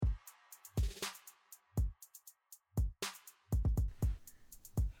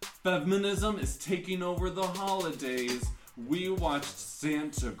Feminism is taking over the holidays. We watched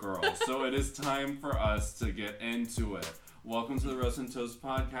Santa Girl, so it is time for us to get into it. Welcome to the Roast and Toast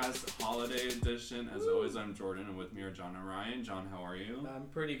Podcast, Holiday Edition. As always, I'm Jordan, and with me are John and Ryan. John, how are you? I'm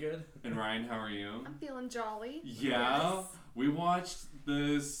pretty good. And Ryan, how are you? I'm feeling jolly. Yeah, Yes. we watched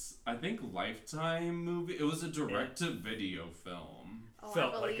this, I think, Lifetime movie. It was a direct-to-video film. Oh,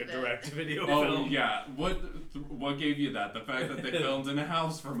 Felt I like a believe it. direct-to-video Oh, film. yeah. What gave you that? The fact that they filmed in a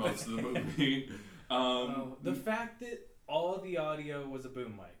house for most of the movie. The fact that all the audio was a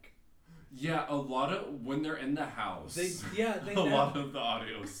boom mic. Yeah, a lot of when they're in the house. They a lot of the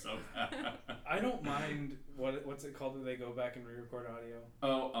audio is so bad. I don't mind what's it called when they go back and re-record audio.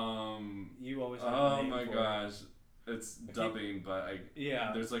 Oh, You always have a oh name my for gosh, it's dubbing, but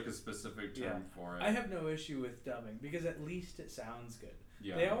there's like a specific term for it. I have no issue with dubbing because at least it sounds good.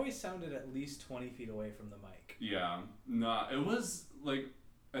 Yeah. They always sounded at least 20 feet away from the mic. Yeah, nah, it was like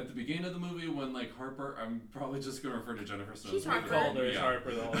at the beginning of the movie when like Harper, I'm probably just gonna refer to Jennifer Stone's She's Harper. Called her as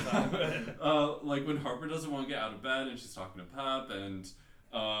Harper the whole time. Like when Harper doesn't want to get out of bed and she's talking to Pep, and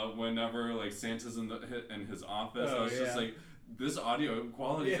whenever like Santa's in his office, I was just like, this audio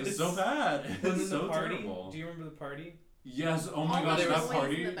quality is so bad. It's so terrible. Do you remember the party? Yes. Oh my gosh, there that was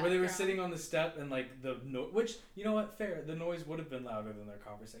party. noise in Where they were sitting on the step and like which, you know what, fair, the noise would have been louder than their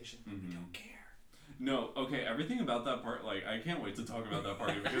conversation. Mm-hmm. I don't care. No, okay, everything about that part, like, I can't wait to talk about that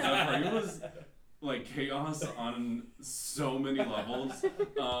party because that party was, like, chaos on so many levels.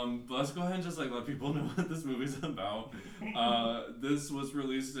 But let's go ahead and just, like, let people know what this movie's about. This was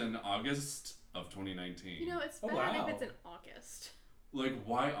released in August of 2019. You know, it's bad wow. if it's in August. Like,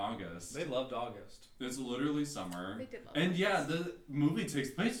 why August? They loved August. It's literally summer. They did love And August. yeah, the movie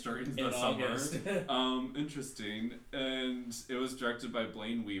takes place during the summer. August. Interesting. And it was directed by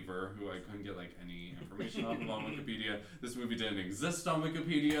Blaine Weaver, who I couldn't get like any information off of on Wikipedia. This movie didn't exist on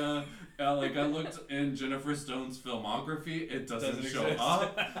Wikipedia. Like I looked in Jennifer Stone's filmography, it doesn't show exist.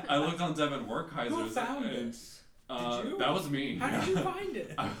 up. I looked on Devon Who Werkheiser's. found and, it? Did you? That was me. How did you find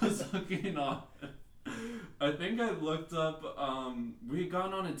it? I was looking on. I think I looked up. We had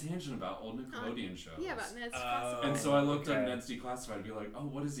gone on a tangent about old Nickelodeon shows. Yeah, about Ned's Classified. And so I looked up Okay. Ned's Declassified to be like, oh,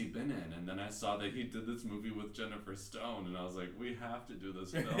 what has he been in? And then I saw that he did this movie with Jennifer Stone, and I was like, we have to do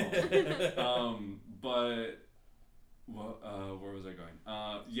this film. But where was I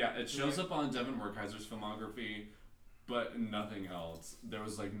going? Yeah, it shows up on Devon Werkheiser's filmography, but nothing else. There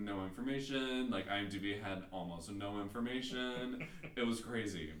was like no information. Like IMDb had almost no information. It was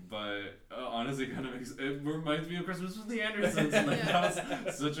crazy, but honestly, it reminds me of Christmas with the Andersons. And like, that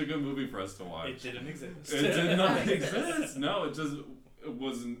was such a good movie for us to watch. It didn't exist. It did not exist. No, it just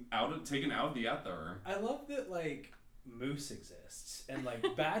was taken out of the ether. I love that like Moose exists and like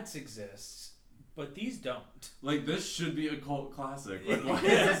Bats exists, but these don't. Like this should be a cult classic. Like why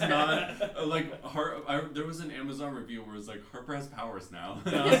is this not like there was an Amazon review where it was like Harper has powers now.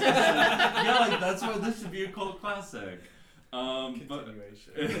 And I was just like, yeah, like that's why this should be a cult classic. But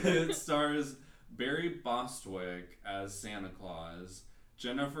it stars Barry Bostwick as Santa Claus,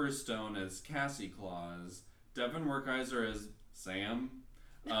 Jennifer Stone as Cassie Claus, Devon Werkheiser as Sam,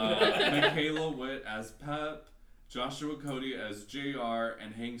 Michaela Witt as Pep, Joshua Cody as JR,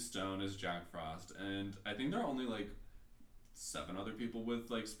 and Hank Stone as Jack Frost. And I think there are only like 7 other people with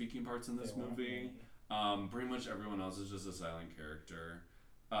like speaking parts in this movie. Pretty much everyone else is just a silent character.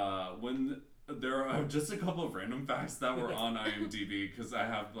 When there are just a couple of random facts that were on IMDb because I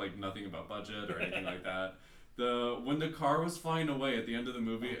have like nothing about budget or anything like that. When the car was flying away at the end of the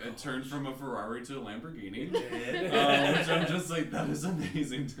movie, it turned from a Ferrari to a Lamborghini, which I'm just like, that is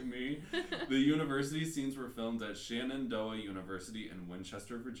amazing to me. The university scenes were filmed at Shenandoah University in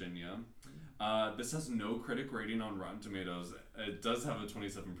Winchester, Virginia. This has no critic rating on Rotten Tomatoes. It does have a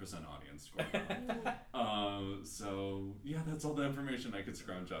 27% audience score. So yeah, that's all the information I could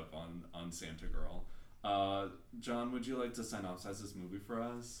scrounge up on Santa Girl. John, would you like to synopsize this movie for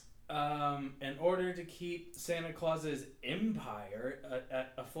us? In order to keep Santa Claus's empire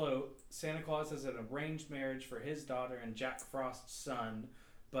afloat, Santa Claus has an arranged marriage for his daughter and Jack Frost's son,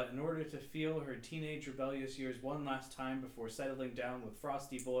 but in order to feel her teenage rebellious years one last time before settling down with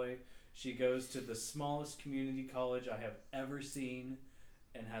Frosty Boy, she goes to the smallest community college I have ever seen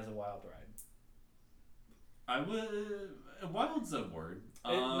and has a wild ride. Wild's a word.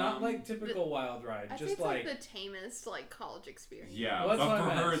 Not like typical wild ride, I just think it's like the tamest like college experience. Yeah, Well, but that's for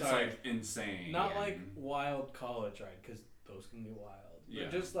what I her meant, it's sorry. like insane. not like wild college ride, because those can get wild. Yeah.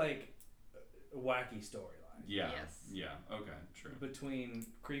 But just like a wacky storyline. Yeah. Yes. Yeah. Okay. True. Between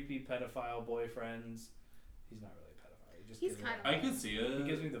creepy pedophile boyfriends, he's not really a pedophile. He just He's gives me kind the of I vibe. could see it. He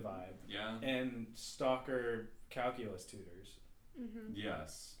gives me the vibe. Yeah. And stalker calculus tutors.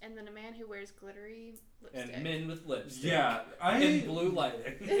 Yes. And then a man who wears glittery lipstick. And men with lipstick. Yeah, And blue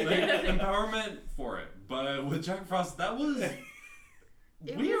lighting. like, empowerment for it, but with Jack Frost, that was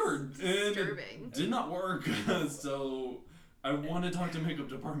It weird was and disturbing. it did not work. So I want to talk to makeup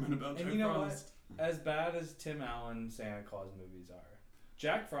department about Jack And you know Frost. what? As bad as Tim Allen Santa Claus movies are,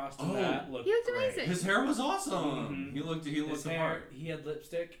 Jack Frost in Oh. that looked He looked great. amazing. His hair was awesome. Mhm. He looked His hair, apart. he had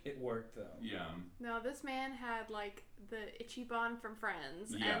lipstick. It worked though. Yeah. No, this man had like the itchy bun from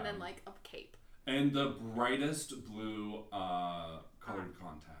Friends, Yeah. and then like a cape. And the brightest blue colored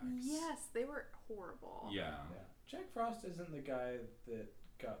contacts. Yes, they were horrible. Yeah. Yeah. Jack Frost isn't the guy that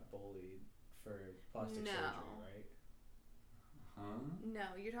got bullied for plastic No. surgery, right? Huh? No,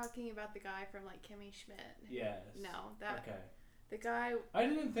 you're talking about the guy from like Kimmy Schmidt. Yes. No, that Okay. the guy. I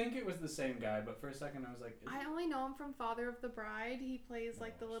didn't think it was the same guy, but for a second I was like, I only know him from Father of the Bride. He plays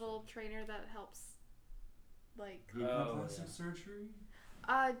like the little trainer that helps. Like, Who got Oh, plastic yeah. surgery?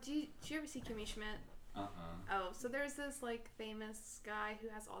 did you ever see Kimmy Schmidt? Oh, so there's this like famous guy who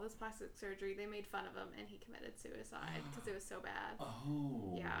has all this plastic surgery. They made fun of him, and he committed suicide because it was so bad.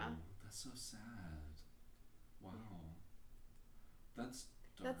 Oh. Yeah. That's so sad. Wow. That's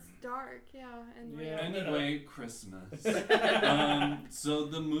dark. That's dark, yeah. And Yeah. Anyway, Christmas. So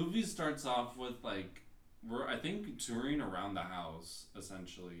the movie starts off with like we're I think touring around the house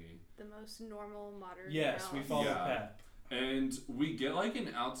essentially, the most normal modern. yes, we house. follow Yeah. Pep. and we get like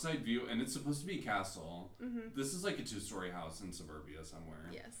an outside view, and it's supposed to be a castle. Mhm. This is like a 2-story house in suburbia somewhere.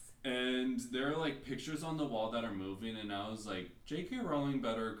 Yes. And there are like pictures on the wall that are moving, and I was like, J.K. Rowling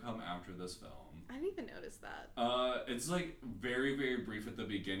better come after this film. I didn't even notice that. It's like very, very brief at the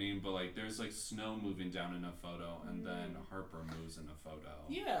beginning, but like there's like snow moving down in a photo, and then Harper moves in a photo.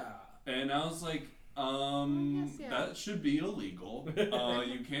 Yeah. And I was like, yes, yeah. that should be illegal.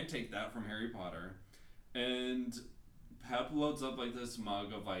 You can't take that from Harry Potter. And Pep loads up like this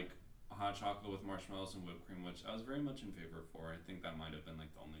mug of like hot chocolate with marshmallows and whipped cream, which I was very much in favor for. I think that might have been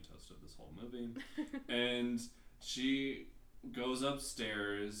like the only toast of this whole movie. And she goes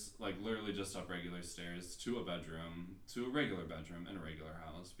upstairs, like literally just up regular stairs, to a regular bedroom in a regular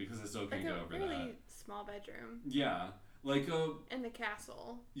house, because I still can't Like get a over really that. small bedroom Yeah. Like a in the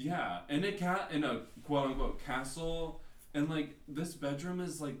castle. yeah, in a quote unquote castle, and like this bedroom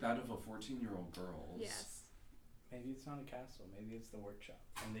is like that of a 14-year-old girl's. Yes. Maybe it's not a castle. Maybe it's the workshop,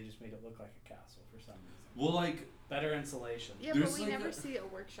 and they just made it look like a castle for some reason. Well, like Better insulation. Yeah, There's but we like never a- see a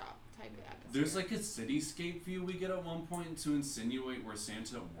workshop type of atmosphere. there's like a cityscape view we get at one point to insinuate where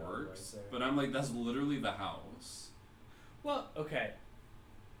Santa works, there. but I'm like that's literally the house. Well, okay.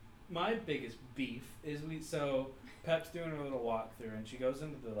 My biggest beef is Pep's doing a little walkthrough, and she goes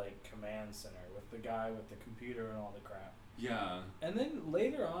into the like command center with the guy with the computer and all the crap. Yeah. And then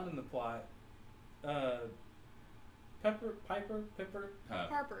later on in the plot, Pepper. Pep.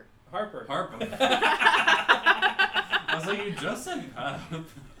 Harper. Harper. I was like, you just said Pep.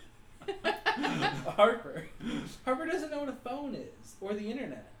 Harper doesn't know what a phone is or the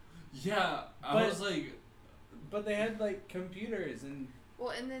internet. Yeah, I But- was like, But they had like computers, and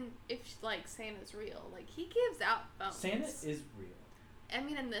Well, and then if like Santa's real, like he gives out phones. Santa is real. I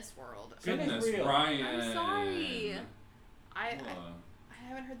mean, in this world. Santa's goodness, real. Ryan. I'm sorry. I What?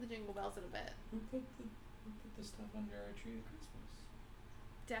 haven't heard the jingle bells in a bit. Who put the stuff under our tree at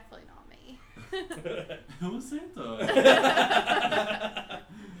Definitely not me. Who was Santa?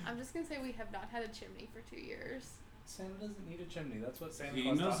 I'm just gonna say we have not had a chimney for 2 years. Santa doesn't need a chimney. That's what Santa He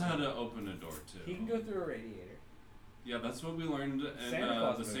Claus knows taught how me. to open a door too. He can go through a radiator. Yeah, that's what we learned in Santa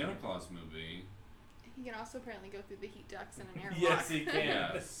Claus the movie. Santa Claus movie. He can also apparently go through the heat ducts in an airlock. Yes, he can.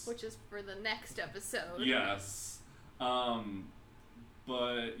 Yes. Which is for the next episode. Yes.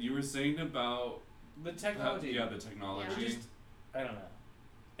 But you were saying about The technology. yeah, the technology. Yeah. Just- I don't know.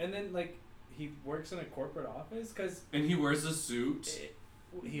 And then like he works in a corporate office because And he wears a suit.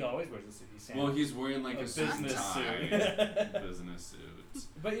 he always wears a suit. He's Santa. Well, he's wearing like A a suit and business tie. suit. Business suit.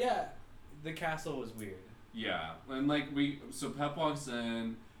 But yeah, the castle was weird. Yeah, and like so Pep walks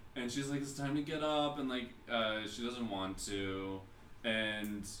in, and she's like, "It's time to get up," and like, she doesn't want to,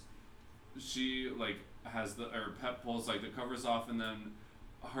 and she like Pep pulls like the covers off, and then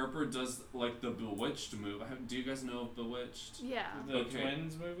Harper does like the Bewitched move. Do you guys know of Bewitched? Yeah. The Okay.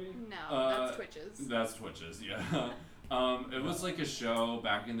 Twins movie. No, that's Twitches. That's Twitches, yeah. It was like a show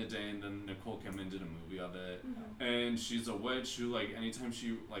back in the day, and then Nicole Kidman did a movie of it. Mm-hmm. And she's a witch who, like, anytime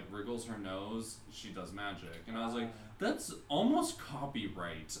she like wriggles her nose, she does magic. And I was like, that's almost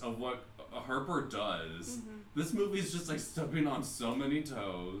copyright of what Harper does. Mm-hmm. This movie's just like stepping on so many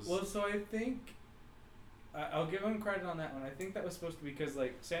toes. Well, so I think I'll give him credit on that one. I think that was supposed to be because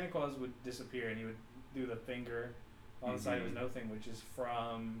like Santa Claus would disappear and he would do the finger on the side of his no thing, which is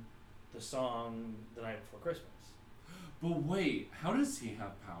from the song "The Night Before Christmas." But wait, how does he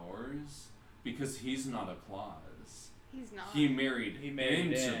have powers? Because he's not a Claus. He's not. He married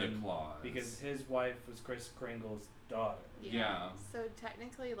into the Claus. Because his wife was Kris Kringle's daughter. Yeah. So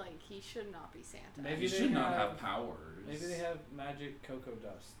technically, like, he should not be Santa. Maybe he should not have powers. Maybe they have magic cocoa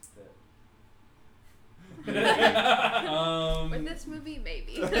dust that. With this movie,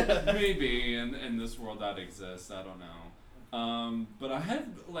 maybe. Maybe in this world that exists, I don't know. But I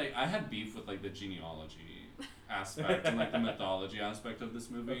had beef with like the genealogy aspect and like the mythology aspect of this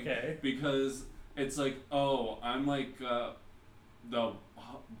movie. Okay. Because it's like, oh, I'm like the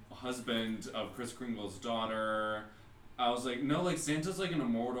husband of Kris Kringle's daughter. I was like, no, like Santa's like an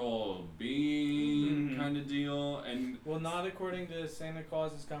immortal being kind of deal, and well, not according to Santa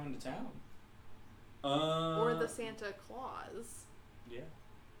Claus is Coming to Town. Or the Santa Claus. Yeah.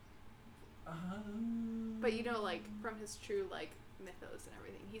 But you know, like, from his true, like, mythos and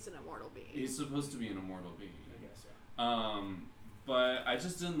everything, he's an immortal being. He's supposed to be an immortal being. I guess, yeah. But I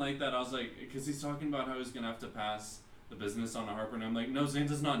just didn't like that. I was like, because he's talking about how he's going to have to pass the business on to Harper, and I'm like, no,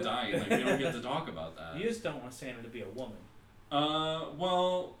 Santa's not dying. Like, we don't get to talk about that. You just don't want Santa to be a woman.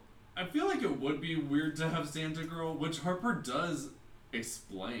 Well, I feel like it would be weird to have Santa Girl, which Harper does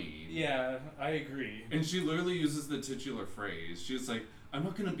explain. Yeah, I agree. And she literally uses the titular phrase. She's like, I'm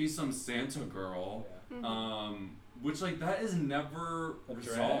not gonna be some Santa girl. Yeah. Which like that is never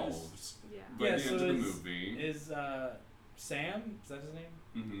resolved. Yeah. By the end of the movie. Is Sam? Is that his name?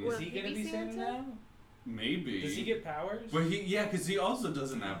 Mm-hmm. Is he gonna be Santa now? Maybe. Does he get powers? But because he also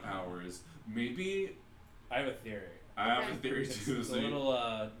doesn't have powers. Maybe. I have a theory. I have a theory too. It's a little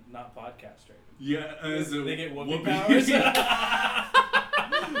not podcast rated. Yeah, they get whoopee powers.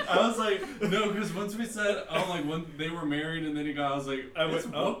 I was like, no, because once we said, like when they were married and then he got, I was like, it's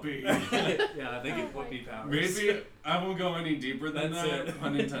whoopee. Yeah, they get whoopee powers. Maybe I won't go any deeper than That's that, it.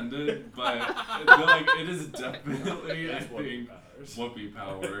 pun intended, but like it is definitely, I think, whoopee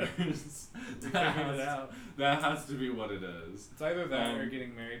powers. That has to be what it is. It's either that or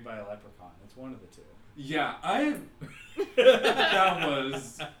getting married by a leprechaun. It's one of the two. Yeah,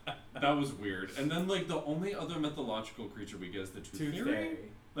 that was weird. And then like the only other mythological creature we get is the Tooth Fairy.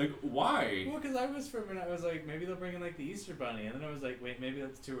 Like, why? Well, because I was for a minute, I was like, maybe they'll bring in like the Easter Bunny, and then I was like, wait, maybe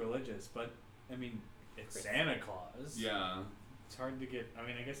that's too religious. But I mean, it's Santa Claus. Yeah. It's hard to get. I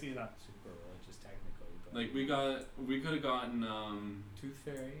mean, I guess he's not super religious technically. But Like we could have gotten Tooth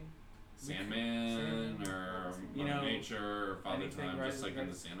Fairy, Sandman, or Mother Nature, or Father Time, just like in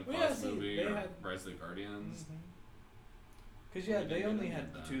the Santa Claus movie, or Rise of the Guardians. Because they only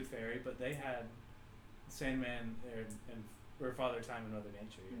had the Tooth Fairy, but they had Sandman or Father Time and Mother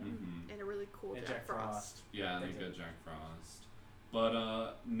Nature. Yeah. Mm-hmm. And a really cool Jack Frost. Yeah, and a good Jack Frost.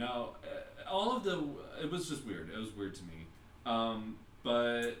 But no, it was just weird. It was weird to me.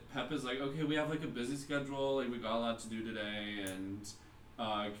 But Pep is like, okay, we have like a busy schedule, like we got a lot to do today, and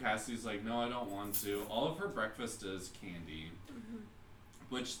Cassie's like, no, I don't want to. All of her breakfast is candy,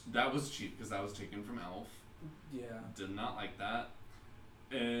 which that was cheap because that was taken from Elf. Yeah. Did not like that.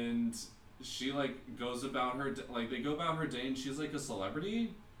 And she like goes about her they go about her day, and she's like a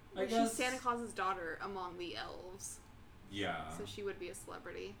celebrity. I guess she's Santa Claus's daughter among the elves. Yeah. So she would be a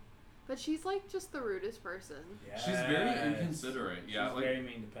celebrity. But she's like just the rudest person. Yes. She's very inconsiderate. Yeah, she's like very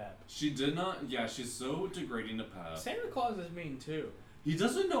mean to Pep. She did not. Yeah, she's so degrading to Pep. Santa Claus is mean too. He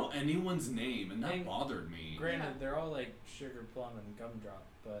doesn't know anyone's name, and that bothered me. Granted, they're all like Sugar Plum and Gumdrop,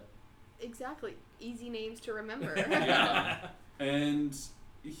 but exactly, easy names to remember. Yeah, and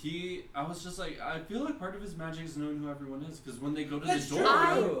I was just like, I feel like part of his magic is knowing who everyone is, because when they go to the door.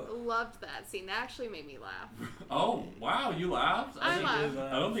 I loved that scene. That actually made me laugh. Oh, wow, you laughed? I laughed.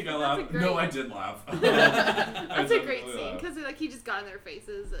 I don't think I laughed. No, I did laugh. That's a great scene, because like he just got in their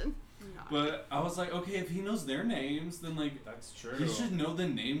faces and. But I was like, okay, if he knows their names, then like that's true. He should know the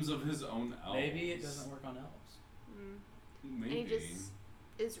names of his own elves. Maybe it doesn't work on elves. Maybe. And he just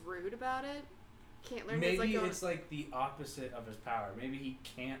is rude about it. Can't learn. Maybe it's like the opposite of his power. Maybe he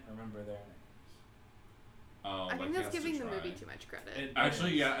can't remember their names. Oh, I think that's giving the movie too much credit.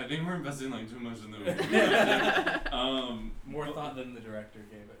 Actually, yeah, I think we're investing like too much in the movie. More thought than the director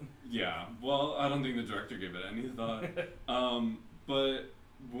gave it. Yeah, well, I don't think the director gave it any thought. But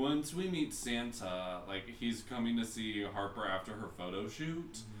once we meet Santa, like he's coming to see Harper after her photo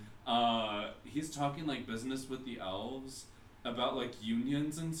shoot. He's talking like business with the elves about like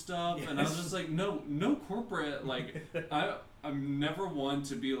unions and stuff, and I was just like, no corporate. Like I'm never one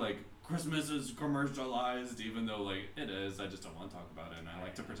to be like Christmas is commercialized, even though like it is. I just don't want to talk about it, and I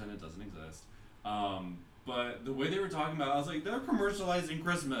like to pretend it doesn't exist. But the way they were talking about it, I was like, they're commercializing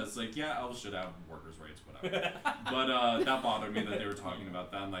Christmas. Like, yeah, elves should have workers' rights, whatever. But that bothered me that they were talking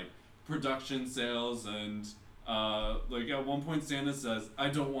about that. And, like, production sales and, like, at one point Santa says, I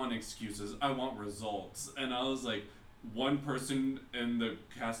don't want excuses, I want results. And I was like, one person in the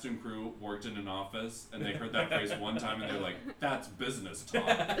cast and crew worked in an office, and they heard that phrase one time, and they're like, that's business talk.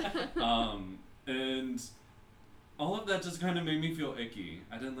 And all of that just kind of made me feel icky.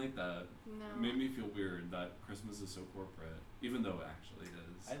 I didn't like that. No. It made me feel weird that Christmas is so corporate, even though it actually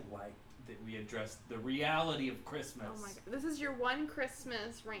is. I like that we addressed the reality of Christmas. Oh my god. This is your one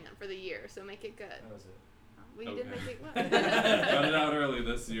Christmas rant for the year, so make it good. That was it. Well, you did make it good. Got it out early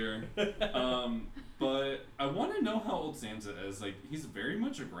this year. But I want to know how old Santa is. Like, he's very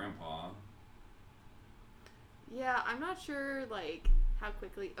much a grandpa. Yeah, I'm not sure, like, how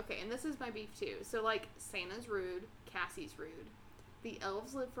quickly... Okay, and this is my beef, too. So, like, Santa's rude, Cassie's rude. The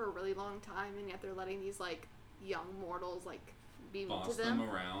elves live for a really long time, and yet they're letting these, like, young mortals, like, be mean to them.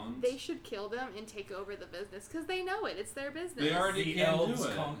 Around. They should kill them and take over the business, because they know it. It's their business. They already The can't elves do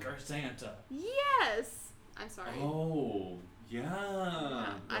it. conquer Santa. Yes! I'm sorry. Oh, yeah.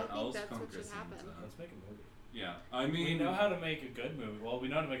 I think Elves that's what conquer should Santa. happen. Let's make a movie. Yeah, I mean... We know how to make a good movie. Well, we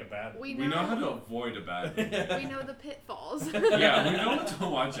know how to make a bad movie. We know how to avoid a bad movie. We know the pitfalls. Yeah, we know what to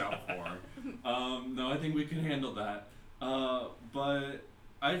watch out for. No, I think we can handle that. But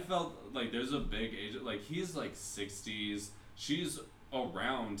I felt like there's a big age... Like, he's like 60s. She's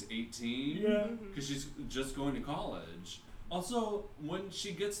around 18. Yeah. Because she's just going to college. Also, when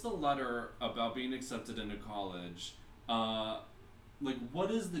she gets the letter about being accepted into college... like, what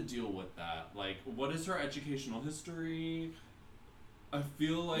is the deal with that? Like, what is her educational history? I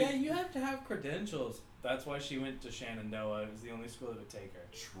feel like... Yeah, you have to have credentials. That's why she went to Shenandoah. It was the only school that would take her.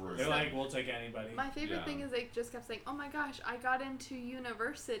 True. They're like, we'll take anybody. My favorite thing is they just kept saying, oh my gosh, I got into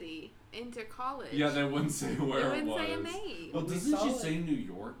university, into college. Yeah, they wouldn't say where they it was. wouldn't say a name. Well, We doesn't saw she it. say New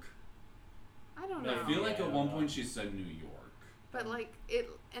York? I don't know. I feel like Yeah, at I one don't know. point she said New York. But like, it,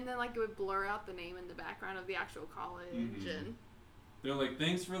 and then like it would blur out the name in the background of the actual college, Mhm. and They're like,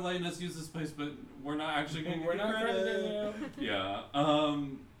 thanks for letting us use this place, but we're not actually going to We're give you not credit. credited. Yeah.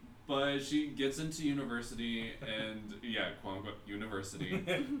 But she gets into university, and yeah, quote unquote university,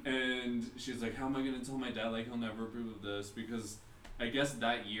 and she's like, how am I going to tell my dad, like, he'll never approve of this, because I guess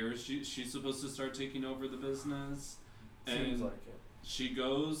that year she's supposed to start taking over the business, Seems and like it. she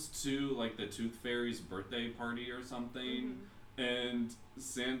goes to like the Tooth Fairy's birthday party or something, and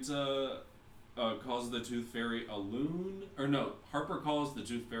Santa calls the Tooth Fairy a loon, or no, Harper calls the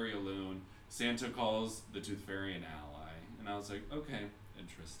Tooth Fairy a loon, Santa calls the Tooth Fairy an ally, and I was like, okay,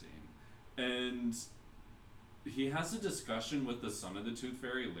 interesting. And he has a discussion with the son of the Tooth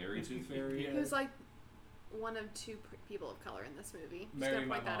Fairy, Larry Tooth Fairy. Yeah. who's like one of two people of color in this movie. Just Marry gonna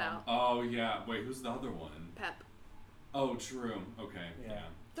my point that mom. out. Oh yeah, wait, who's the other one? Pep. Oh, true. Okay, Yeah. yeah.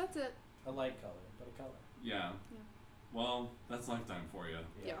 That's it. A light color, but a color. Yeah. Well, that's Lifetime for you.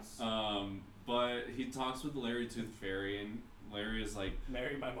 Yes. But he talks with Larry Tooth Fairy, and Larry is like,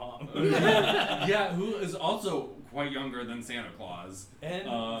 Marry my mom. yeah, who is also quite younger than Santa Claus. And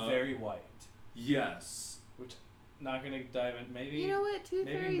very white. Yes. Which, not gonna dive in. Maybe. You know what? Tooth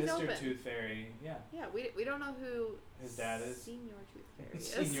maybe Fairy's Mr. open. Tooth Fairy. Yeah. Yeah, we don't know who His dad is. Senior Tooth Fairy is.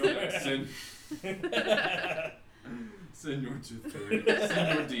 Senor Tooth Fairy.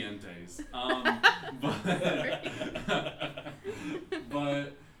 Senor Dientes.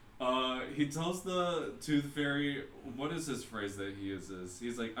 But he tells the Tooth Fairy, what is his phrase that he uses?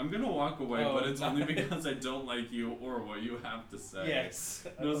 He's like, I'm gonna walk away, but it's only because I don't like you or what you have to say. Yes.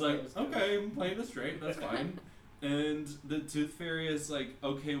 And I was like, okay, I'm playing it straight, that's fine. And the Tooth Fairy is like,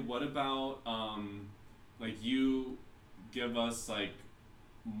 okay, what about, like, you give us, like,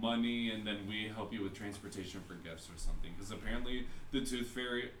 money and then we help you with transportation for gifts or something. Because apparently the Tooth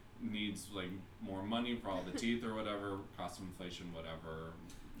Fairy needs, like, more money for all the teeth or whatever, cost of inflation, whatever.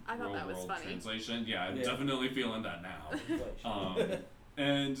 I thought that was Real-world funny. Translation. Yeah, I'm Yeah. definitely feeling that now.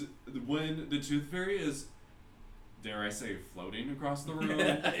 And when the Tooth Fairy is, dare I say, floating across the room,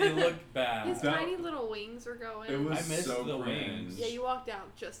 It looked bad. His That- tiny little wings were going. it was I missed so the cringe. wings. Yeah, you walked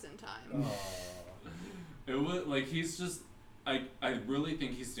out just in time. Oh. It was like he's just. I really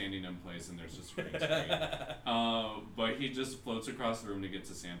think he's standing in place and there's just green screen. But he just floats across the room to get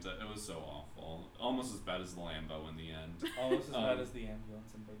to Santa. It was so awful. Almost as bad as the Lambo in the end. Almost as bad as the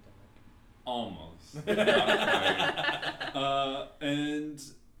ambulance in Birdemic. Almost. Not quite. And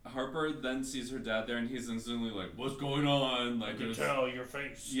Harper then sees her dad there and he's instantly like, what's going on? Like, I can tell your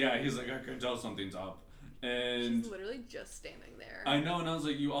face. Yeah, he's like, I can tell something's up. And she's literally just standing there. I know, and I was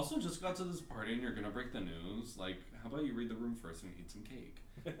like, you also just got to this party and you're gonna break the news. Like, how about you read the room first and eat some cake?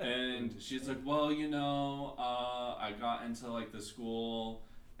 And she's like, well, I got into like the school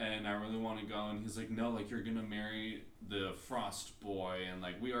and I really want to go. And he's like, no, like you're gonna marry the Frost boy, and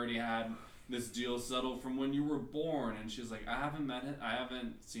like we already had this deal settled from when you were born. And she's like, I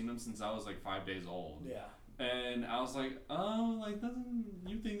haven't seen him since I was like 5 days old. Yeah. And I was like, oh, like, doesn't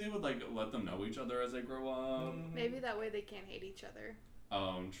you think they would like let them know each other as they grow up? Maybe that way they can't hate each other.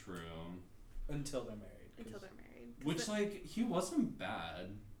 Oh, true. Until they're married. Until they're married. Which, like, he wasn't bad.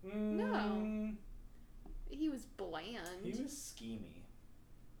 No. He was bland. He was schemy.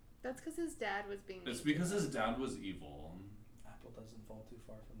 That's because his dad was being. It's because his dad was evil. Apple doesn't fall too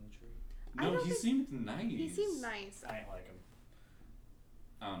far from the tree. No, he seemed nice. He seemed nice. I didn't like him.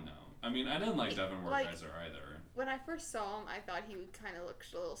 I don't know. I mean, I didn't like Devon Werkheiser either. When I first saw him, I thought he kind of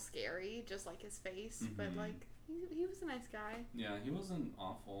looked a little scary, just like his face. Mm-hmm. But like, he was a nice guy. Yeah, he wasn't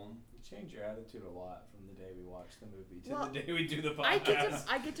awful. You change your attitude a lot from the day we watched the movie to Well, the day we do the podcast.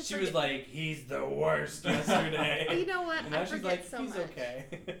 I get to. She forget. was like, "He's the worst" yesterday. You know what? And now I she's forget like, so "He's much. okay."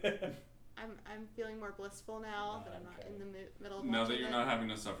 I'm feeling more blissful now that I'm not in the middle of Now that watching you're it. not having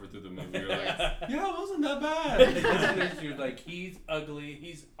to suffer through the movie, you're like, Yes. yeah, it wasn't that bad. She was like, "He's ugly.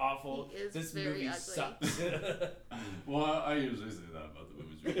 He's awful. He is this very movie ugly." sucks." Well, I usually say that about the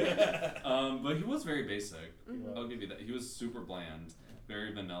movies. But he was very basic. Mhm. I'll give you that. He was super bland,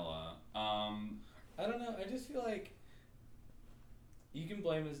 very vanilla. I don't know. I just feel like you can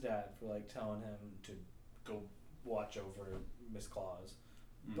blame his dad for like telling him to go watch over Miss Claus,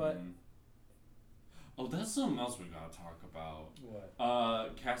 but oh, that's something else we gotta talk about.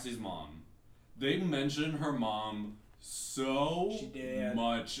 what? Cassie's mom. They mention her mom so She did.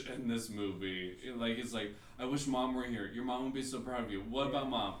 much in this movie. It's like, I wish mom were here. Your mom would be so proud of you. What about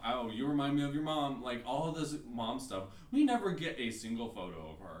mom? Oh, you remind me of your mom. Like, all of this mom stuff. We never get a single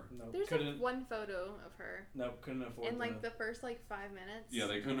photo of her. No, There's couldn't. like one photo of her Couldn't afford. in like the first like 5 minutes. Yeah,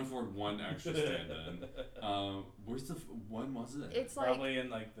 they couldn't afford one extra stand-in. Where's when was it? It's like probably in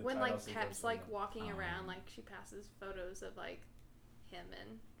like the when title like sequence Pep's when like walking Oh. around, like she passes photos of like him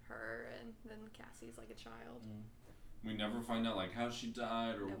and her, and then Cassie's like a child. We never find out like how she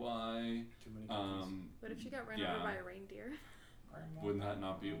died or Nope. why. Too many cookies. What if she got run yeah. over by a reindeer? Wouldn't that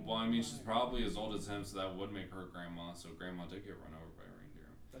not be? Well, I mean, she's probably as old as him, so that would make her grandma. So grandma did get run over by a reindeer.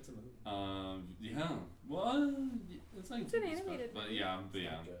 That's a movie. Yeah. Well, it's like It's an TV stuff, animated but movie. yeah,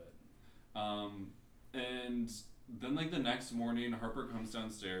 It's not good. and then like the next morning, Harper comes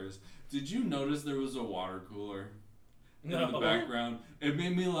downstairs. Did you notice there was a water cooler in the background? It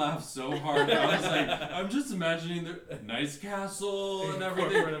made me laugh so hard. I was like, I'm just imagining the nice castle and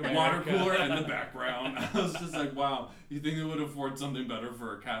everything, Corporate water America. cooler in the background. I was just like, wow, you think they would afford something better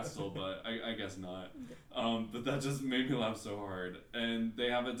for a castle, but I guess not. But that just made me laugh so hard. And they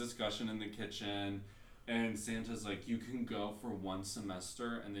have a discussion in the kitchen, and Santa's like, you can go for 1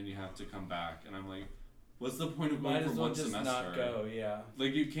 semester and then you have to come back. And I'm like, what's the point of going Might for as well 1 just semester? not go. Yeah.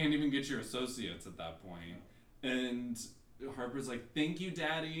 Like, you can't even get your associates at that point. And Harper's like, thank you,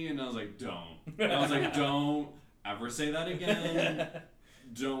 Daddy. And I was like, don't. And I was like, don't ever say that again.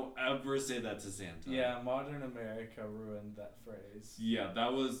 Don't ever say that to Santa. Yeah, modern America ruined that phrase. Yeah,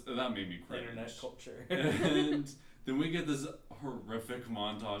 that made me cringe. Internet culture. And then we get this horrific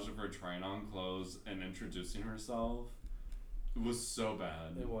montage of her trying on clothes and introducing herself. It was so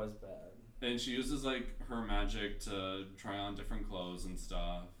bad. It was bad. And she uses like her magic to try on different clothes and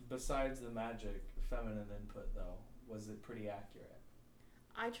stuff. Besides the magic, feminine input though, was it pretty accurate?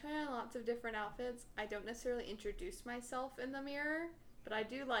 I try on lots of different outfits. I don't necessarily introduce myself in the mirror, but I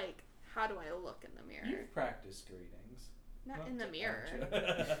do like, how do I look in the mirror? You've practiced greetings. Not in the mirror.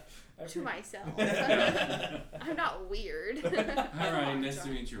 I To pre- myself. I'm not weird. Hi Ryan, nice to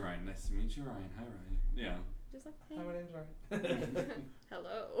meet you, Ryan. Nice to meet you, Ryan. Hi Ryan. Yeah. Just like, hey. Hi, my name's Ryan.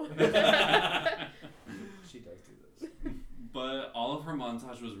 Hello. She does do this. But all of her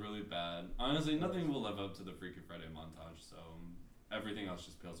montage was really bad. Honestly, nothing will live up to the Freaky Friday montage, so everything else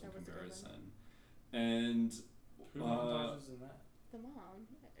just pales in That was a good comparison. And Who montages in that? The mom,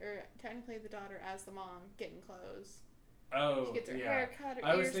 or technically the daughter as the mom, getting clothes. Oh, She gets her yeah. hair cut, her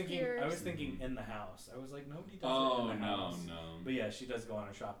I was ears thinking. pierced. I was thinking in the house. I was like, nobody does oh it in the no, house. no. But yeah, she does go on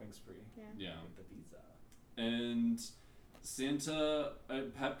a shopping spree Yeah. with the pizza. And Santa,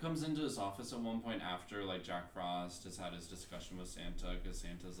 Pep comes into his office at one point after like Jack Frost has had his discussion with Santa, because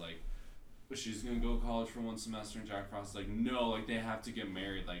Santa's like, she's gonna go to college for 1 semester, and Jack Frost's like, no, like they have to get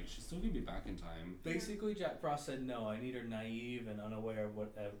married, like she's still gonna be back in time. Basically, Jack Frost said, "No, I need her naive and unaware of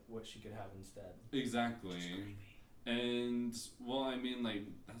what she could have instead." Exactly. And, well, I mean, like,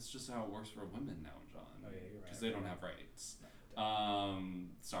 that's just how it works for women now, John. Oh, yeah, you're right. Because they don't have rights. No,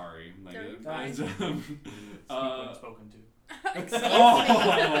 Sorry. Like, Speak when spoken to.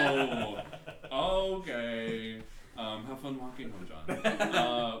 Oh, okay. Have fun walking home, John.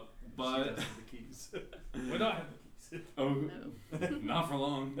 She But does have the keys. We don't have the keys. oh, No. not for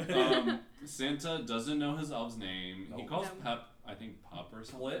long. Santa doesn't know his elf's name. He Nope. calls No. Pep, I think, Pup or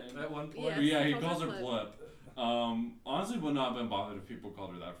something. Flip at one point. Yes. But yeah, he Calls calls her her Flip. Flip. Honestly, would not have been bothered if people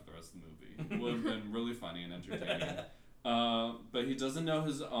called her that for the rest of the movie. Would have been really funny and entertaining. But he doesn't know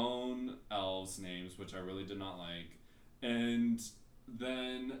his own elves' names, which I really did not like. And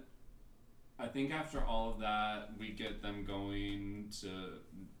then I think after all of that, we get them going to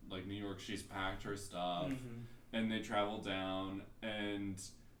like New York. She's packed her stuff, and they travel down, and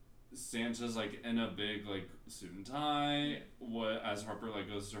Santa's like in a big like suit and tie. As Harper like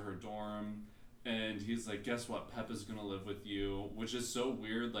goes to her dorm, and he's like, "Guess what? Pep is gonna live with you," which is so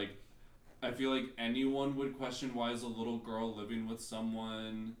weird. Like, I feel like anyone would question why is a little girl living with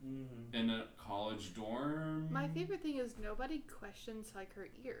someone in a college dorm. My favorite thing is nobody questions like her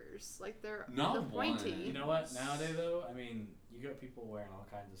ears. Like they're Not pointy. one. You know what? Nowadays, though, I mean, you got people wearing all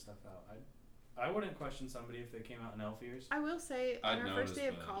kinds of stuff out. I wouldn't question somebody if they came out in elf ears. I will say, on I'd our first day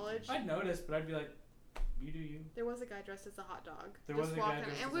of notice, but- college, I'd notice, but I'd be like, you do you. there was a guy dressed as a hot dog. There just was a guy walking,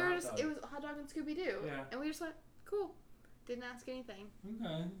 dressed and as we a were hot just, dog. it was a hot dog and Scooby Doo. Yeah. And we just went, cool. Didn't ask anything.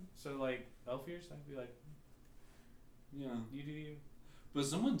 Okay. So, like, elf ears, I'd be like, Yeah. you do you. But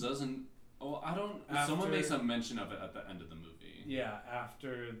someone doesn't. Oh, I don't. Someone makes a mention of it at the end of the movie. Yeah,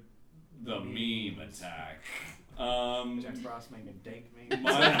 after The meme attack. Jack Frost making dank meme.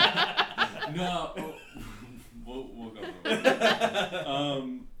 No. We'll go over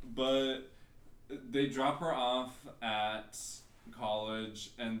it. But they drop her off at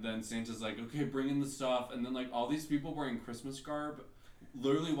college, and then Santa's like, okay, bring in the stuff. And then, like, all these people wearing Christmas garb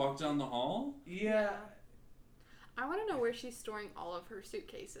literally walk down the hall. Yeah. I want to know where she's storing all of her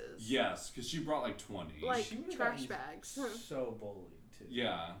suitcases. Yes, because she brought like 20. Like She would've trash gotten bags. So bullied, too.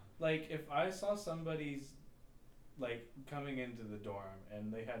 Yeah. Like, if I saw somebody's, like, coming into the dorm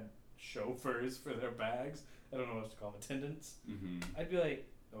and they had chauffeurs for their bags, I don't know what to call them, attendants, I'd be like,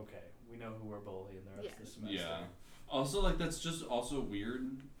 okay, we know who we're bullying the rest of the semester. Yeah. Also, like, that's just also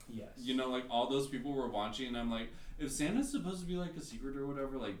weird. Yes. You know, like, all those people were watching, and I'm like, if Santa's supposed to be, like, a secret or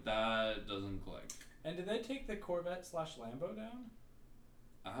whatever, like, that doesn't click. And did they take the Corvette / Lambo down?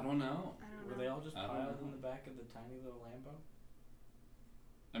 I don't know. I don't know. Were they all just I don't piled know. in the back of the tiny little Lambo?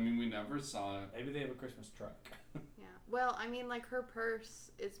 I mean, we never saw it. Maybe they have a Christmas truck. Yeah. Well, I mean, like her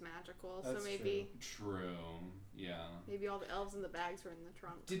purse is magical, That's so maybe True. Yeah. maybe all the elves in the bags were in the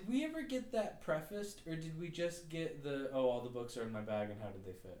trunk. Did we ever get that prefaced, or did we just get all the books are in my bag and how did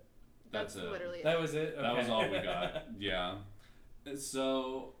they fit? That's it. literally That was it? That was Okay. all we got. Yeah.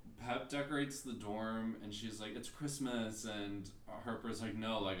 So Pep decorates the dorm, and she's like, "It's Christmas," and Harper's like,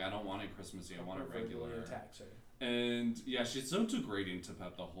 "No, like I don't want it Christmassy. I want it regular." Verbally attacks her. And yeah, she's so degrading to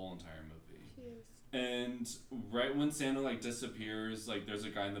Pep the whole entire movie. She is. And right when Santa like disappears, like there's a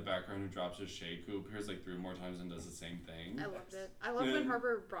guy in the background who drops his shake, who appears like 3 more times and does the same thing. I loved it. I loved when And-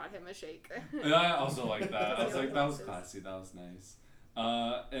 Harper brought him a shake. And I also like that. I was like, that was Glasses. classy. That was nice.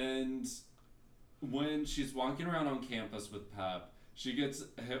 And when she's walking around on campus with Pep, she gets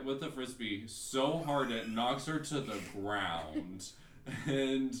hit with a frisbee so hard it knocks her to the ground.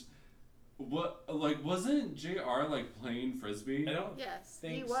 And wasn't JR like playing frisbee? I don't Yes,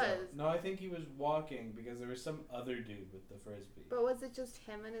 think he so. was. No, I think he was walking because there was some other dude with the frisbee. But was it just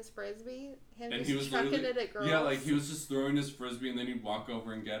him and his frisbee? Him And just he was chucking literally- it at girls? Yeah, like he was just throwing his frisbee and then he'd walk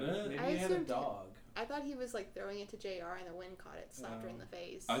over and get it. Maybe I he had a assumed- dog. I thought he was like throwing it to JR and the wind caught it, slapped her in the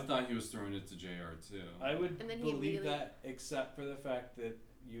face. I thought he was throwing it to JR too. I would And then he believe immediately- that, except for the fact that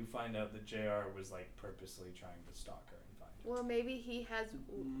you find out that JR was like purposely trying to stalk her and find her. Or maybe he has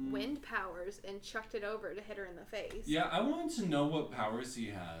wind powers and chucked it over to hit her in the face. Yeah, I wanted to know what powers he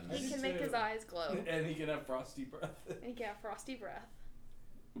has. He Me can make too. his eyes glow. And he can have frosty breath. And he can have frosty breath.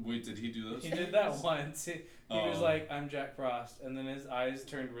 Wait, did he do those? He did that once. He was Oh. like, I'm Jack Frost, and then his eyes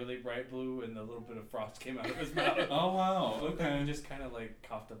turned really bright blue and a little bit of frost came out of his mouth. Oh wow, And okay. he just kind of like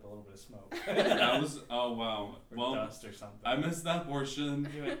coughed up a little bit of smoke. That was oh wow. Or Well, dust or something. I missed that portion.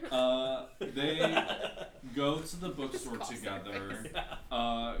 Anyway. They go to the bookstore Just together.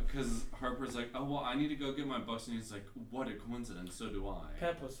 Yeah. Because Harper's like, oh well, I need to go get my books, and he's like, what a coincidence. So do I.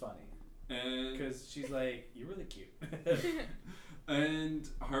 Pep was funny And because she's like, you're really cute. and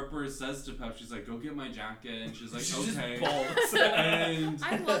Harper says to Pep, she's like, go get my jacket, and she's like, She's okay. just bald. And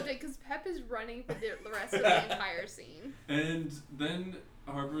I loved it because Pep is running for the rest of the entire scene. and then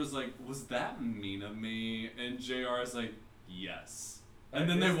Harper was like, was that mean of me? And JR is like, yes. And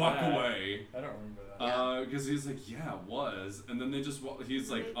then they walk away. I don't remember that. Because he's like, yeah, it was. And then they just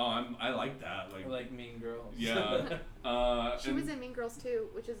he's like, I like that. Like Mean Girls. Yeah. She was in Mean Girls too,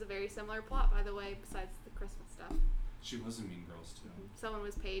 which is a very similar plot, by the way, besides the Christmas stuff. She was in Mean Girls too. Someone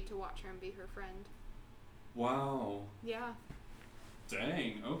was paid to watch her and be her friend. Wow. Yeah.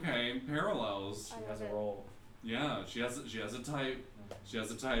 Dang. Okay. Parallels. She has a role. Yeah. She has a type. She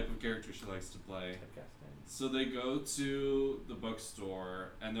has a type of character she likes to play. So they go to the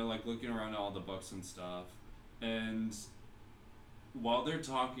bookstore and they're like looking around at all the books and stuff. And while they're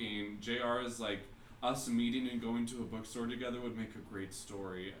talking, JR is like, us meeting and going to a bookstore together would make a great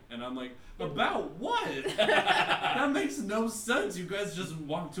story. And I'm like, about what? That makes no sense. You guys just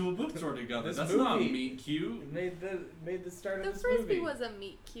walked to a bookstore together. That's not meet cute. Made the start of the this Frisbee movie. was a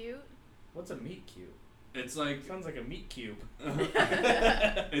meet cute. What's a meet cute? It's like sounds like a meat cube.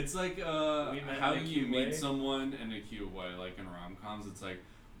 It's like how you meet way. someone in a cute way. Like in rom-coms, it's like,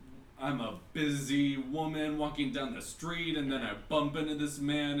 I'm a busy woman walking down the street, and then I bump into this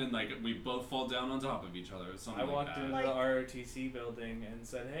man, and like we both fall down on top of each other. Something I walked like into that. the ROTC building and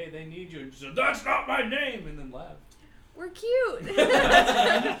said, "Hey, they need you." And she said, "That's not my name," and then left. We're cute. That's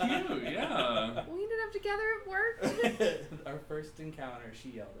kind of cute, yeah. We ended up together at work. Our first encounter,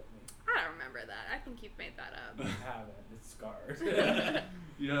 she yelled at me. I don't remember that. I think you've made that up. I haven't. It's scarred.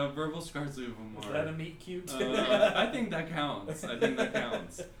 Yeah, verbal scars leave a mark. Is that a meet cute? I think that counts.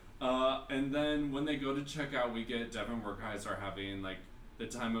 And then when they go to check out, we get Devon Werkheiser having like the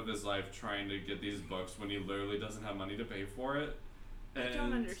time of his life trying to get these books when he literally doesn't have money to pay for it. And I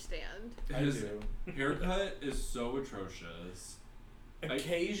don't understand. his I do. haircut is so atrocious.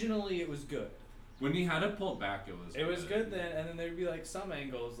 Occasionally it was good. When he had it pulled back, it was It was good then, and then there'd be like some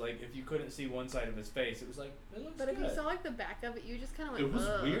angles, like if you couldn't see one side of his face, it was like, it looks But good. if you saw like the back of it, you just kind of like. It was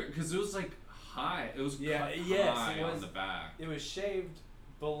ugh. weird because it was like high. It was Yeah, cut yes, high it was. on the back. It was shaved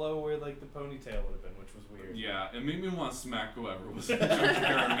below where like the ponytail would have been, which was weird. Yeah, it made me want to smack whoever was in charge of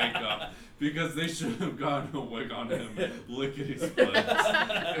hair and makeup because they should have gotten a wig on him, lickety splits,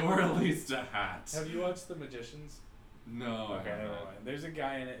 or at least a hat. Have you watched The Magicians? No, Okay, I never haven't. mind. There's a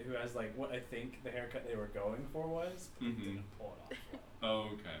guy in it who has like what I think the haircut they were going for was, but he didn't pull it off well.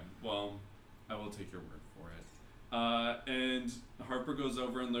 Oh, okay. Well, I will take your word for it. And Harper goes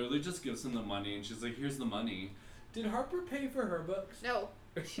over and literally just gives him the money, and she's like, "Here's the money." Did Harper pay for her books? No,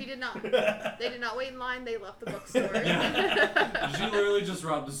 she did not. They did not wait in line. They left the bookstore. She literally just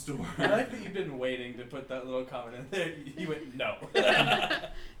robbed the store. I like that you've been waiting to put that little comment in there. You went, no.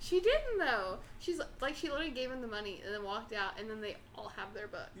 She didn't though. She's like she literally gave him the money and then walked out, and then they all have their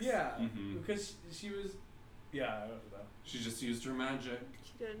books. Yeah, Mhm. because she was, yeah, I don't know. She just used her magic.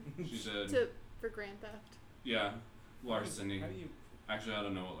 She did. She did. For grand theft. Yeah, larceny. How do you? Actually, I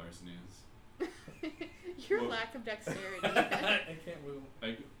don't know what larceny is. Your Well- lack of dexterity. I can't move.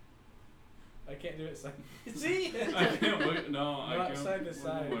 I can't do it. See? I can't wait. No, I Not can't. side to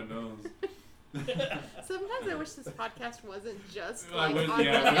side. My nose. Sometimes I wish this podcast wasn't just I like wish,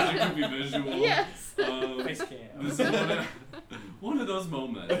 audio. yeah, I wish it could be visual. Yes. Face cam. This is one of those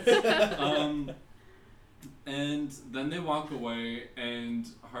moments. And then they walk away, and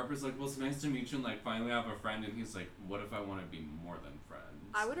Harper's like, "Well, it's nice to meet you, and like finally have a friend." And he's like, "What if I want to be more than friends?"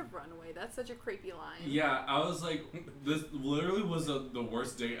 I would have run away. That's such a creepy line. Yeah, I was like, this literally was the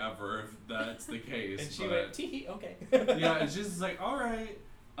worst date ever, if that's the case. And she but, went, tee okay. yeah, and she's just like, all right.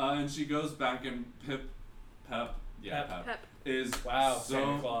 And she goes back, and Pep is Wow, so...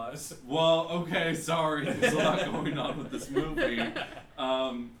 Santa Claus. Well, okay, sorry. There's a lot going on with this movie.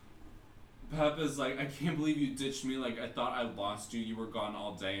 Pep is like, I can't believe you ditched me. Like, I thought I lost you. You were gone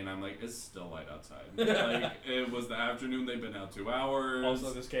all day. And I'm like, it's still light outside. Like, it was the afternoon. They've been out 2 hours.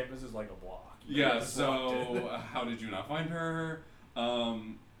 Also, this campus is like a block. Yeah, just walked in. so how did you not find her?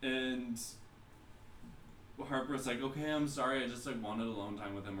 And Harper's like, okay, I'm sorry. I just like wanted alone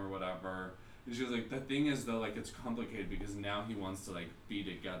time with him or whatever. And she was like, the thing is though, like it's complicated because now he wants to like be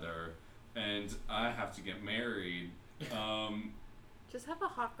together and I have to get married. Just have a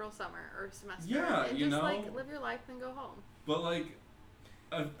hot girl summer or semester. Yeah, and you just know? like live your life and go home. But like,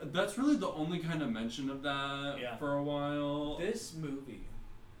 that's really the only kind of mention of that for a while. This movie,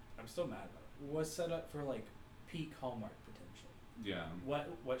 I'm still mad about it, was set up for like peak Hallmark potential. Yeah.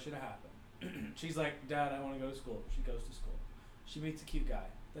 What should have happened? She's like, Dad, I want to go to school. She goes to school. She meets a cute guy.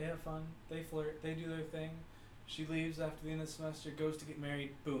 They have fun. They flirt. They do their thing. She leaves after the end of the semester, goes to get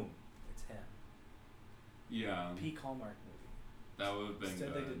married. Boom. It's him. Yeah. Peak Hallmark movie. That would have been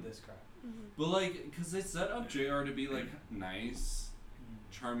Instead good. they did this crap. Mm-hmm. But like, because they set up JR to be like nice,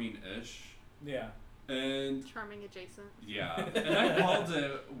 charming-ish. Yeah. And Charming adjacent. yeah, and I called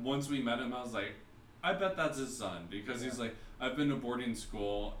it once we met him. I was like, I bet that's his son, because he's like, I've been to boarding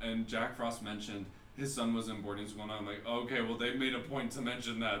school, and Jack Frost mentioned his son was in boarding school, and I'm like, okay, well, they made a point to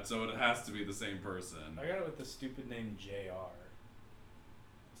mention that, so it has to be the same person. I got it with the stupid name JR.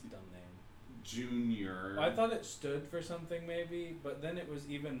 It's a dumb name. Junior. I thought it stood for something maybe, but then it was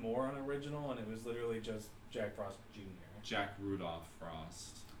even more unoriginal, and it was literally just Jack Frost Jr. Jack Rudolph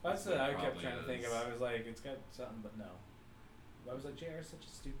Frost. That's what I kept probably trying to think is. of. I was like, it's got something, but no. I was like, JR is such a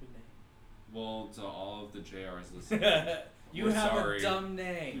stupid name. Well, to all of the JRs listening, You we're have sorry. a dumb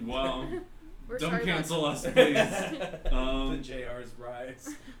name. Well, We're don't sorry about cancel us, please. The JR's rise.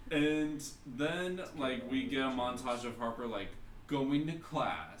 And then, like, we get a montage of Harper, like, going to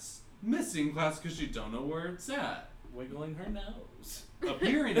class, missing class because she don't know where it's at, Wiggling her nose.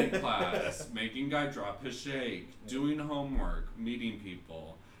 appearing in class, making Guy drop his shake, doing homework, meeting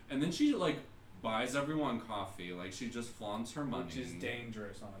people, and then she, like, buys everyone coffee. Like, she just flaunts her money. Which is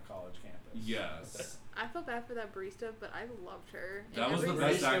dangerous on a college campus. Yes. I felt bad for that barista, but I loved her. That And was the every-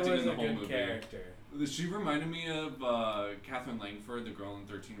 best Barista acting was in the a whole good movie. character. She reminded me of Catherine Langford, the girl in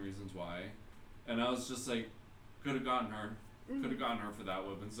 13 Reasons Why. And I was just like, could have gotten her. Could have gotten her for that. Would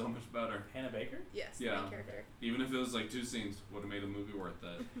have been so much better. Hannah Baker? Yes, Yeah. main character. Even if it was like 2 scenes, would have made the movie worth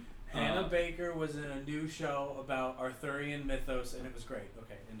it. Hannah Baker was in a new show about Arthurian mythos, and it was great.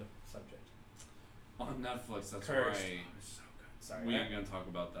 Okay, end of subject. On Netflix, that's Cursed. right. Oh, so good. Sorry. We ain't gonna talk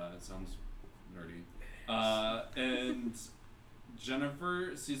about that. It sounds nerdy. And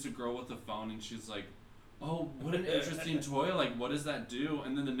Jennifer sees a girl with a phone, and she's like, "Oh, what an interesting toy! Like, what does that do?"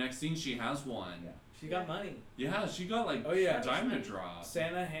 And then the next scene, she has one. Yeah. She got money. Yeah, she got like Oh, yeah. a diamond drop.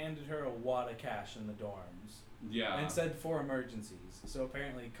 Santa handed her a wad of cash in the dorms. Yeah. And said for emergencies. So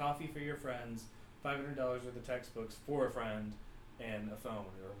apparently, coffee for your friends, $500 worth of textbooks for a friend, and a phone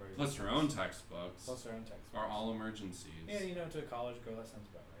or emergencies. Plus her own textbooks. Plus her own textbooks. Are all emergencies. Yeah, you know, to a college girl, that sounds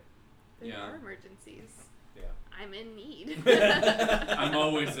about right. There Yeah. are emergencies. Yeah. I'm in need. I'm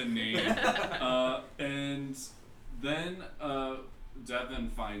always in need. And then Devon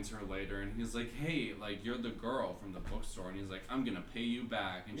finds her later, and he's like, "Hey, like, you're the girl from the bookstore," and he's like, "I'm gonna pay you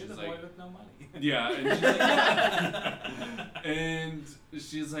back," and You're she's the like, boy with no money. "Yeah," and she's like, "Yeah." And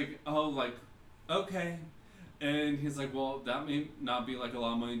she's like, "Oh, like, okay," and he's like, "Well, that may not be like a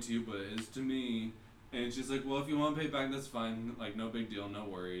lot of money to you, but it is to me," and she's like, "Well, if you want to pay back, that's fine, like, no big deal, no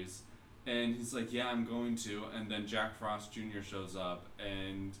worries." And he's like, "Yeah, I'm going to," and then Jack Frost Jr. shows up,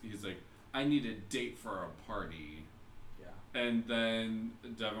 and he's like, "I need a date for a party." Yeah. And then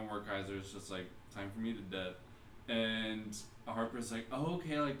Devon Werkheiser is just like, "Time for me to dip." And Harper's like, "Oh,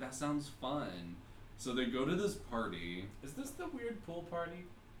 okay, like, that sounds fun." So they go to this party. Is this the weird pool party?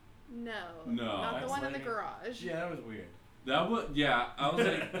 No. No. Not the That's one in the lame. garage. Yeah, that was weird. That was, yeah, I was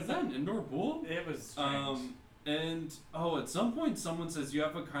like, is that an indoor pool? It was strange. And, at some point someone says you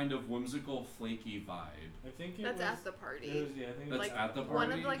have a kind of whimsical, flaky vibe. I think it That's was. at the party. It was, yeah, I think That's Like, at the party?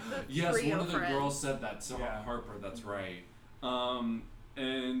 One of like the Yes, trio one of the friends. girls said that to Yeah. Harper, that's right.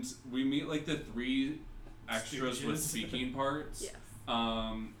 And we meet like the 3 extras with Stooges. speaking parts. Yes.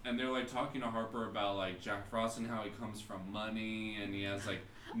 And they're like talking to Harper about like Jack Frost and how he comes from money and he has like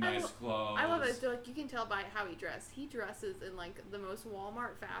nice clothes. I love it. They're like, you can tell by how he dressed. He dresses in like the most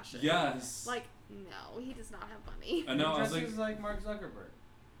Walmart fashion. Yes. Like, no, he does not have money. I know, He I was like, dresses like Mark Zuckerberg,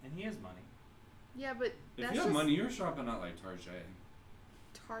 and he has money. Yeah, but if that's you have just money, you're shopping at like Target.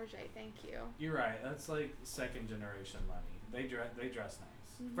 Target. Thank you. You're right. That's like second generation money. They dress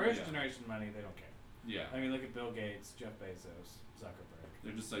nice. Mhm. First Yeah. generation money, they don't care. Yeah. I mean, look at Bill Gates, Jeff Bezos, Zuckerberg.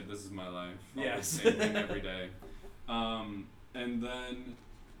 They're just like, this is my life. I'll do Yes. the same thing every day. And then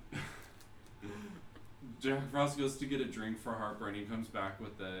Jack Frost goes to get a drink for Harper and he comes back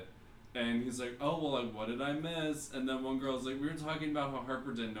with it. And he's like, "Oh, well, like, what did I miss?" And then one girl's like, "We were talking about how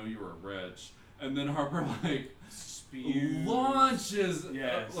Harper didn't know you were rich." And then Harper, like, Spew. launches,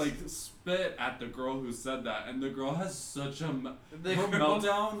 Yes. like, spit at the girl who said that. And the girl has such a... The her girl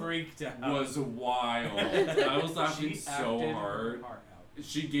meltdown freaked out. was wild. I was laughing She so acted hard. her heart out.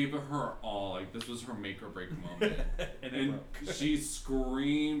 She gave it her all. Like, this was her make or break moment. and it And broke. she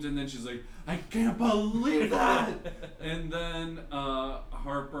screamed, and then she's like, "I can't believe that!" And then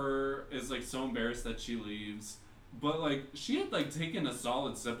Harper is like so embarrassed that she leaves. But like she had like taken a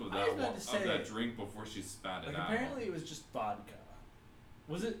solid sip of I was about to say, that drink before she spat it Like, out. apparently it was just vodka.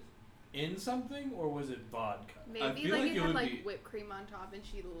 Was it in something, or was it vodka? Maybe feel like like it it had would like be- whipped cream on top, and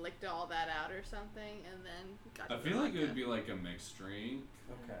she licked all that out or something, and then got. I to feel the like it would vodka. be like a mixed drink.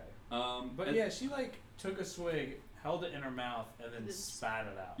 Okay. But But yeah, she like took a swig, held it in her mouth, and then spat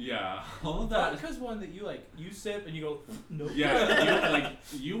it out. Yeah, all of that. Vodka's one that you sip and you go, nope. Yeah,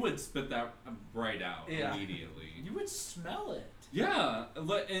 you would spit that right out immediately. You would smell it. Yeah,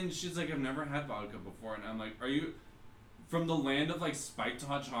 and she's like, I've never had vodka before, and I'm like, are you from the land of like spiked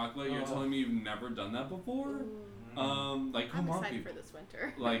hot chocolate? You're telling me you've never done that before? Like, come I'm on, excited people. for this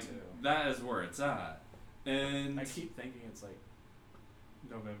winter. Like, that is where it's at. And I keep thinking it's like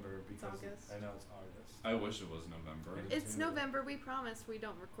November because August. I know it's August. I wish it was November. It's November. We promise we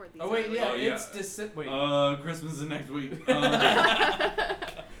don't record these. Oh wait, early. yeah, Oh, yeah. it's December. Wait, Christmas is next week.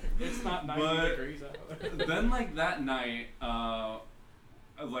 it's not 90 degrees out. Then, like, that night,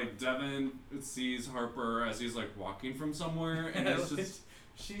 like, Devon sees Harper as he's, like, walking from somewhere, and it's just...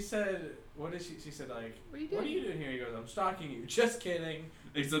 She said, what did she? She said, like, What are you doing? Here? He goes, I'm stalking you. Just kidding.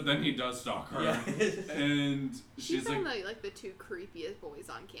 Except then he does stalk her. Yeah. And She she's found like... the two creepiest boys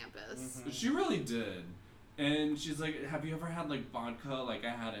on campus. Mhm. She really did. And she's like, have you ever had, like, vodka? Like, I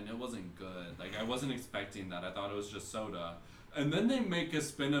had, and it wasn't good. Like, I wasn't expecting that. I thought it was just soda. And then they make a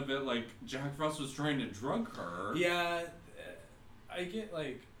spin of it like Jack Frost was trying to drug her. Yeah, I get,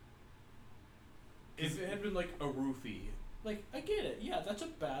 like, if it had been, like, a roofie, like, I get it. Yeah, that's a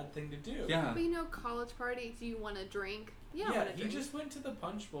bad thing to do. Yeah. But you know, college party, do you want to drink? Yeah, I Yeah, want to he drink. just went to the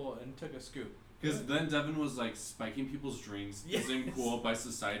punch bowl and took a scoop. Because then Devon was like spiking people's drinks, Yes. isn't cool by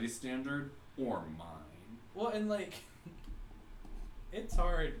society standard or mine. Well, and, like, it's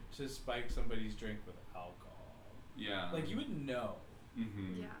hard to spike somebody's drink with alcohol. Yeah. Like, you would know.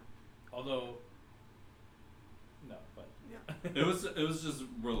 Mm-hmm. Yeah. Although, no, but It was just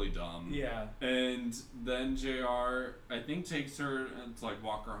really dumb. yeah. And then JR, I think, takes her to like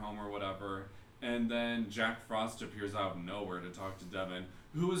walk her home or whatever. And then Jack Frost appears out of nowhere to talk to Devon,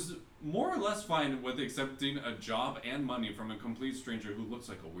 who is more or less fine with accepting a job and money from a complete stranger who looks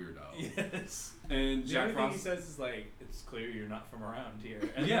like a weirdo. Yes. And The Jack only thing he Frost, says is like, "It's clear you're not from around here,"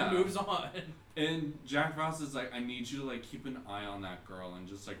 and Yeah. then moves on. and Jack Frost is like, I need you to like keep an eye on that girl and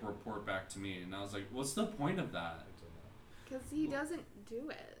just like report back to me. And I was like, what's the point of that? Because he doesn't do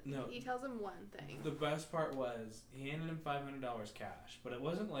it. No. He tells him one thing. The best part was he handed him $500 cash, but it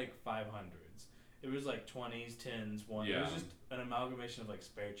wasn't like 500s. It was like 20s, 10s, 1s. It Yeah. was just an amalgamation of like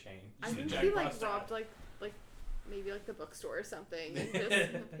spare change. I that think Jack he like Frost had. robbed like maybe like the bookstore or something. And just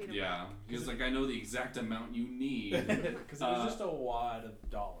paid him Yeah. back. He's like, I know the exact amount you need. Because it was just a wad of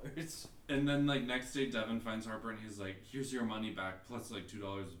dollars. And then like next day Devon finds Harper and he's like, here's your money back plus like $2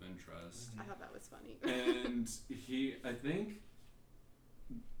 of interest. I thought that was funny. And I think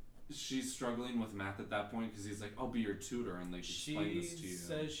she's struggling with math at that point because he's like, I'll be your tutor and like explain She this to you.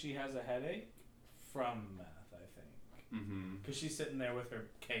 says she has a headache from math, I think. Mm-hmm. Because she's sitting there with her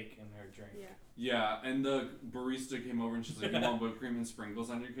cake and her drink. Yeah. Yeah, and the barista came over and she's like, you want whipped cream and sprinkles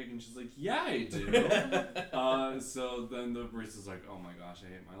on your cake? And she's like, yeah, I do. So then the barista's like, oh my gosh,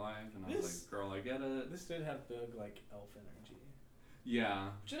 I hate my life. And I was This- like, girl, I get it. This did have big, like, elf energy. Yeah.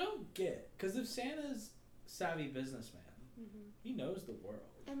 Which I don't get. Because if Santa's savvy businessman, Mm-hmm. he knows the world.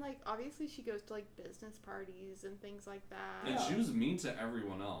 And like obviously she goes to like business parties and things like that. And she was mean to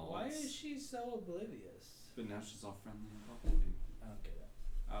everyone else. Why is she so oblivious? But now she's all friendly and bubbly. I don't get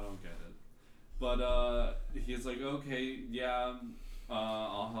it. I don't get it. But he's like, okay, yeah,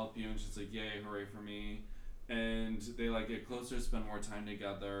 I'll help you. And she's like, yay, hooray for me. And they like get closer, spend more time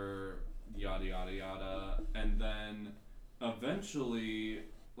together, yada yada yada. And then eventually,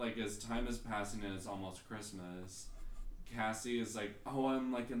 like as time is passing and it's almost Christmas, Cassie is like, oh,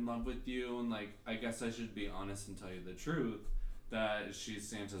 I'm like in love with you, and like I guess I should be honest and tell you the truth that she's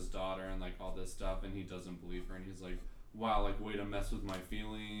Santa's daughter and like all this stuff. And he doesn't believe her, and he's like, wow, like way to mess with my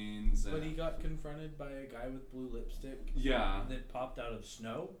feelings. And But he got confronted by a guy with blue lipstick yeah, that popped out of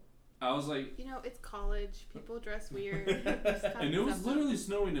snow. I was like, You know, it's college. People dress weird. and it was literally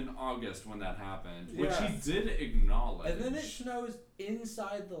snowing in August when that happened, which Yeah. he did acknowledge. And then it snows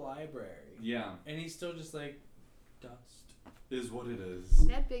inside the library. Yeah, And he's still just like, dust. is what it is.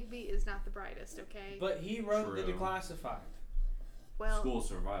 Ned Bigby is not the brightest, okay? But he wrote the True. declassified. well, School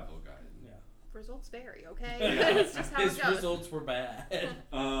survival guide. Yeah. results vary, okay? Yeah. It's just how His it goes. results were bad.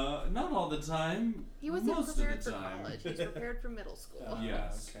 Not all the time. He wasn't most prepared of the for time. college. He was prepared for middle school.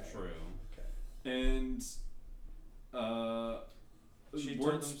 Yes, Okay. true. Okay. And She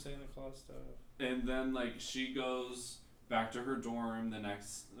we're told him Santa Claus stuff. and then like she goes back to her dorm the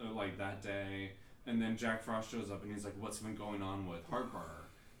next like that day, and then Jack Frost shows up and he's like, what's been going on with Harper?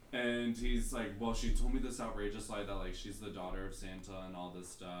 And he's like, well, she told me this outrageous lie that like she's the daughter of Santa and all this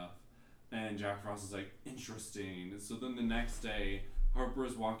stuff. And Jack Frost is like, interesting. So then the next day, Harper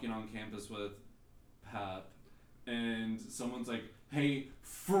is walking on campus with Pep, and someone's like, hey,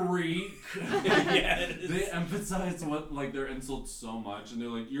 freak. Yes. They emphasize what like their insults so much, and they're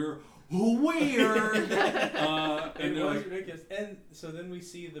like, you're weird. It And they're was like, ridiculous. And so then we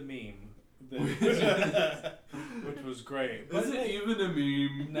see the meme. Which was great. But is it even a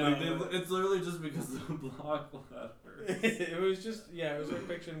meme? No. Like it's literally just because of the block letters. It was just, it was her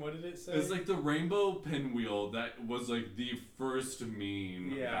fiction. What did it say? It's like the rainbow pinwheel that was like the first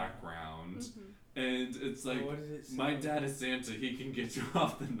meme Yeah. background. Mhm. And it's like, what did it say? my dad is Santa, he can get you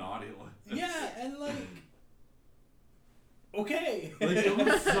off the naughty list. Yeah, and like, okay. Like, it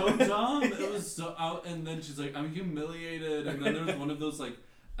was so dumb. It was so out. And then she's like, I'm humiliated. And then there was one of those like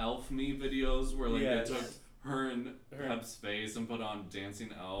elf me videos where like Yes. they took her and Her- Pep's face and put on dancing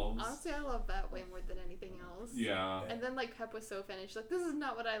elves. Honestly, I love that way more than anything else. Yeah. And then like Pep was so finished, like this is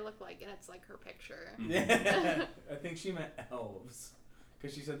not what I look like, and it's like her picture. Yeah. I think she meant elves.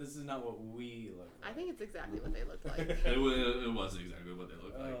 Because she said this is not what we look like. I think it's exactly what they look like. It was exactly what they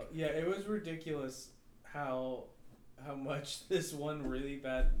looked like. Yeah, it was ridiculous how much this one really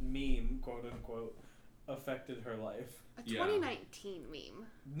bad meme, quote unquote, affected her life. A Yeah. 2019 meme.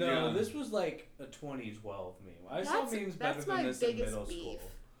 No, Yeah. this was like a 2012 meme. I saw memes better that's than my this in biggest middle beef.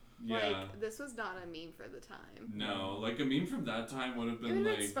 school. Yeah. Like this was not a meme for the time. No, like a meme from that time would have It been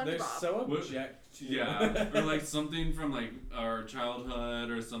would've like, been They're SpongeBob. so What- object to yeah, or like something from like our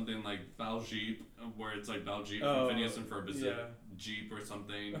childhood, or something like Baljeep, where it's like Baljeep Oh, from Phineas and Ferb is yeah. a Jeep or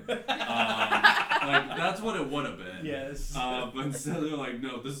something. Like that's what it would have been. Yes. But instead they're like,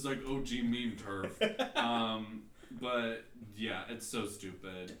 no, this is like OG meme turf. But yeah, it's so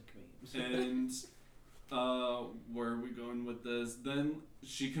stupid. And where are we going with this? Then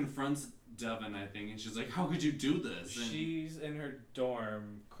she confronts Devon, I think, and she's like, how could you do this? And, She's in her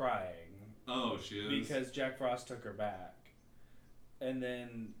dorm crying oh, she is. because Jack Frost took her back. And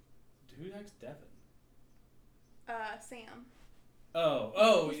then, who the heck's Devon? Sam.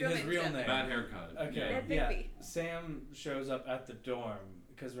 Oh, His real his name's real Devon. name. Bad haircut. Okay, Bad yeah. baby. Sam shows up at the dorm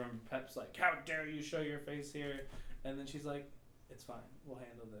because remember Pep's like, how dare you show your face here? And then she's like, it's fine, we'll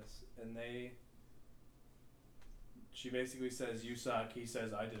handle this. And she basically says, you suck. He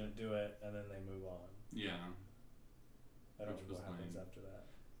says, I didn't do it. And then they move on. Yeah. I don't Which know was what happens lame. after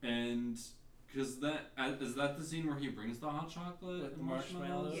that. And because is that the scene where he brings the hot chocolate With the and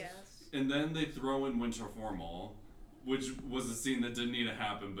marshmallows? Yes. And then they throw in winter formal, which was a scene that didn't need to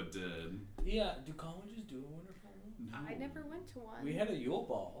happen but did. Yeah, do colleges do a winter formal? No. I never went to one. We had a Yule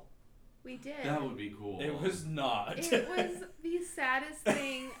Ball. We did. That would be cool. It was not. It was the saddest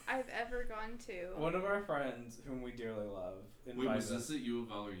thing I've ever gone to. One of our friends, whom we dearly love, Wait, invited was us. this at U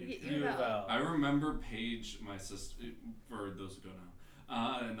of L or Y- UK? U of L. I remember Paige, my sister, for those who don't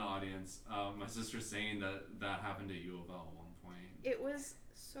know, in the audience, my sister saying that happened at U of L at one point. It was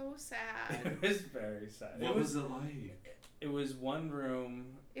so sad. It was very sad. What was it like? It was one room.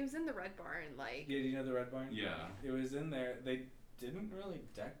 It was in the Red Barn, like Yeah, do you know the Red Barn? Yeah. It was in there. They didn't really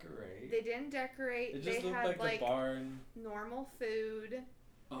decorate. they didn't decorate. It just they looked had like the barn. normal food.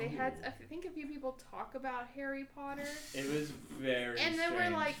 They had, I think, a few people talk about Harry Potter, It was very and then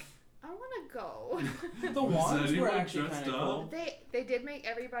strange. we're like, I want to go. The Was wands were anyone actually dressed kind of up? cool. They did make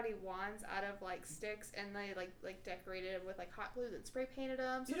everybody wands out of like sticks, and they like decorated them with like hot glue and spray painted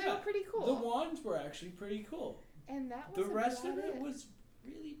them, so they Yeah, were pretty cool. The wands were actually pretty cool. And that The was rest of about it was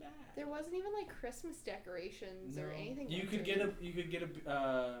really bad. There wasn't even like Christmas decorations or anything. You like could that. get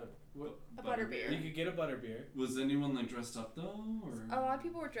a A butterbeer. you could get a butterbeer. Was anyone like dressed up though, or? A lot of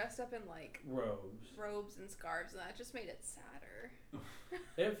people were dressed up in like Robes. robes and scarves, and that just made it sadder.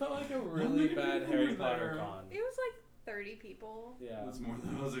 It felt like a many really people bad were Harry Potter there? con. It was like 30 people. Yeah. That's more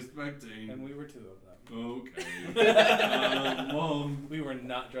than I was expecting. And we were two of them. Okay. Well, We were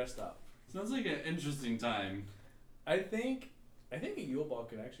not dressed up. sounds like an interesting time. I think a Yule Ball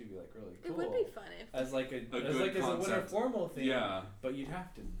could actually be like really cool. It would be fun if as like good as a winter concept. formal thing. Yeah. But you'd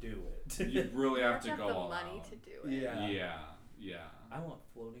have to do it. You really you have to have go the all money out. to do it. Yeah. Yeah. I want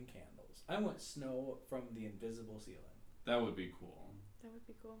floating candles. I want snow from the invisible ceiling. That would be cool. That would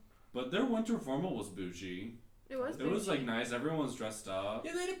be cool. But their winter formal was bougie. It was. It was bougie. like nice. Everyone was dressed up.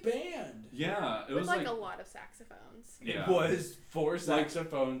 Yeah, they had a band. Yeah, it with was like a lot of saxophones. Yeah. It was 4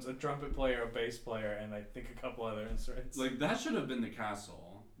 saxophones, a trumpet player, a bass player, and I think a couple other instruments. like that should have been the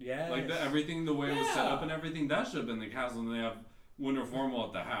castle. yeah, Like everything, the way it was set Yeah. up and everything, that should have been the castle. And they have winter formal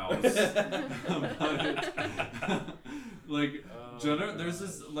at the house. But, like Jenna, there's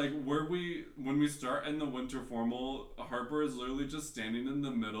this like when we start in the winter formal, Harper is literally just standing in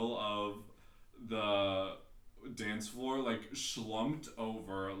the middle of the dance floor, like slumped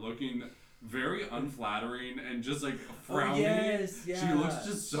over, looking very unflattering and just like frowning. yes, yeah. She looks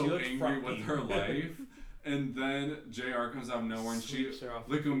just She so looks angry frumpy. with her life. And then JR comes out of nowhere and she Sweeps her off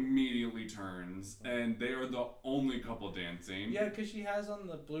like the feet. immediately turns, and they are the only couple dancing. Yeah, because she has on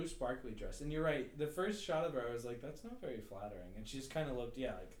the blue sparkly dress. And you're right, the first shot of her, I was like, that's not very flattering. And she just kind of looked,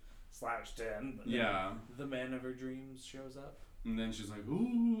 like, slouched in. But then Yeah. the man of her dreams shows up. And then she's like,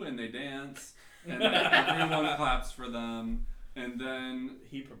 ooh, and they dance. And then everyone claps for them. And then,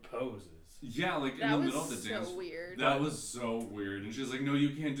 He proposes. yeah, like That in the was middle of the so dance. weird. That was so weird. And she's like, no, you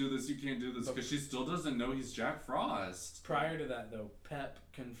can't do this, you can't do this. Because she still doesn't know he's Jack Frost. Prior to that, though, Pep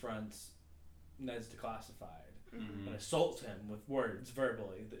confronts Ned's Declassified Mm-hmm. and assaults him with words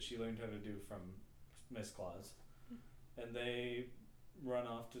verbally that she learned how to do from Miss Claus. And they run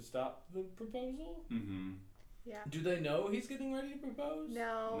off to stop the proposal. Mm-hmm. Yeah. Do they know he's getting ready to propose?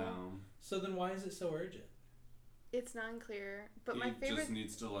 No, No. So then why is it so urgent? it's not unclear. But He my favorite. just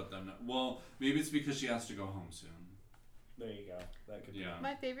needs to let them know. Well, maybe it's because she has to go home soon. There you go. That could Yeah.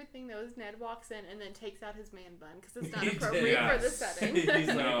 My favorite thing though is Ned walks in and then takes out his man bun because it's not He did. appropriate for the Yes. setting. He's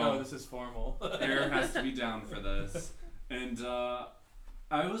like, No. oh, this is formal. Hair has to be down for this. And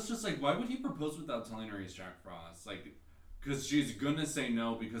I was just like, why would he propose without telling her he's Jack Frost? Like, because she's gonna say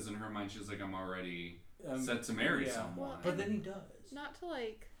no because in her mind she's like, I'm already set to marry someone. Well, But then he does. Not to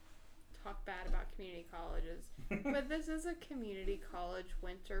like talk bad about community colleges, but this is a community college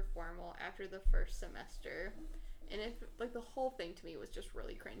winter formal after the first semester. And if like the whole thing to me was just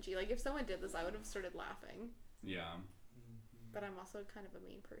really cringy. Like if someone did this, I would have started laughing. Yeah. But I'm also kind of a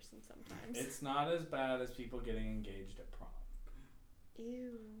mean person sometimes. It's not as bad as people getting engaged at prom.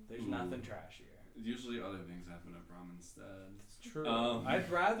 Ew. There's Ooh. nothing trashier. Usually other things happen at prom instead. It's true. Um, I'd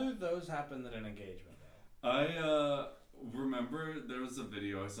rather those happen than an engagement, though. I remember there was a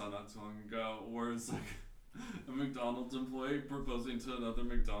video I saw not too long ago where it's like a McDonald's employee proposing to another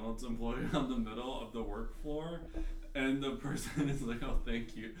McDonald's employee on the middle of the work floor, and the person is like, oh,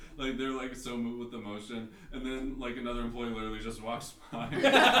 thank you. Like, they're like so moved with emotion, and then like another employee literally just walks by, and the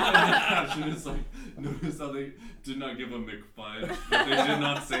caption is like, notice how they did not give a McFudge, but they did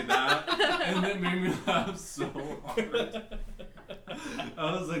not say that, and it made me laugh so hard.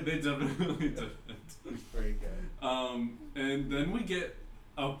 I was like, they definitely didn't. Very good. And then we get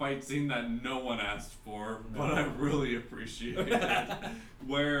a fight scene that no one asked for, but I really appreciated,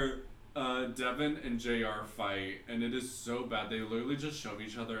 where Devon and JR fight, and it is so bad. They literally just shove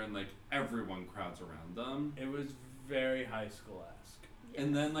each other, and like everyone crowds around them. It was very high school-esque.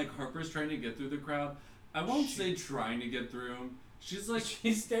 And then like Harper's trying to get through the crowd. I won't say trying to get through. She's like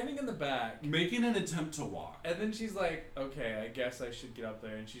She's standing in the back, making an attempt to walk, and then she's like, okay, I guess I should get up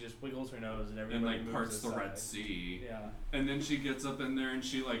there, and she just wiggles her nose, and and everybody like moves parts the aside. Red Sea. Yeah. And then she gets up in there and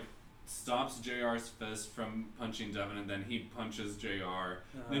she like stops JR's fist from punching Devon, and then he punches JR.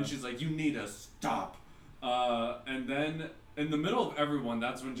 Then she's like, you need to stop. And then in the middle of everyone,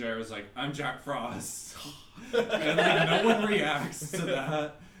 that's when JR is like, I'm Jack Frost. And like no one reacts to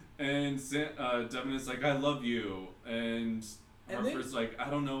that. And Devon is like, I love you. And Harper's like, I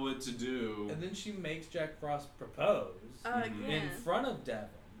don't know what to do. And then she makes Jack Frost propose Mhm. in front of Devon,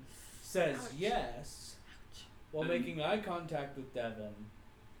 says Ouch. yes, while And- making eye contact with Devon,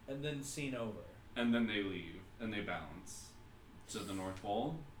 and then scene over. And then they leave and they bounce to the North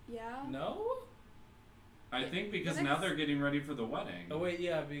Pole. Yeah. No? I think because The now next- they're getting ready for the wedding. Oh wait,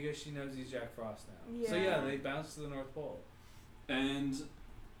 yeah, because she knows he's Jack Frost now. So Yeah. yeah, they bounce to the North Pole. And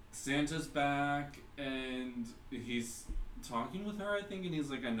Santa's back, and he's talking with her, I think, and he's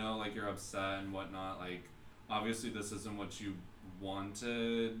like, I know, like, you're upset and whatnot, like, obviously this isn't what you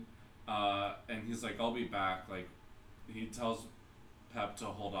wanted, and he's like, I'll be back, like, he tells Pep to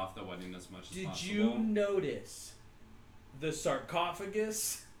hold off the wedding as much as Did possible. you notice the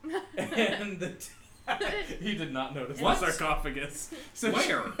sarcophagus and the... He did not notice What? the sarcophagus. So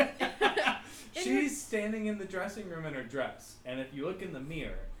Where? She's standing in the dressing room in her dress, and if you look in the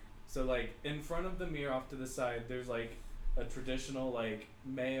mirror, so like in front of the mirror off to the side, there's like a traditional like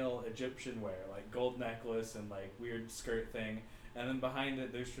male Egyptian wear, like gold necklace and like weird skirt thing, and then behind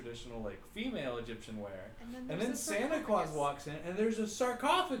it there's traditional like female Egyptian wear, And and there's then a Santa sarcophagus. Claus walks in and there's a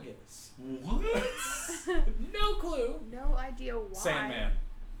sarcophagus. What? No clue. No idea why. Sandman,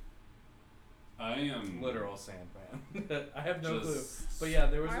 I am literal Sandman. I have no clue. just... But yeah,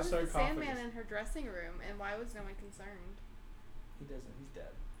 there was Why a was the sarcophagus. Sandman in her dressing room, and why was no one concerned? He doesn't. He's dead.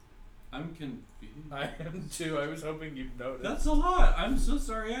 I'm confused. I am too. I was hoping you'd notice. That's a lot. I'm so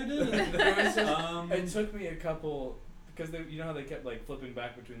sorry I didn't. There was just- it um, took me a couple because you know how they kept like flipping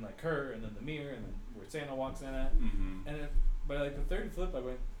back between like her and then the mirror and then where Santa walks in at, mhm. and by like the third flip I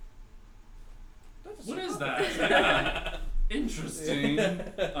went, that's a What is sarcophagus. that? Interesting.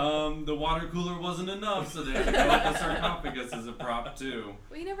 The water cooler wasn't enough, so they had to go with the sarcophagus as a prop too.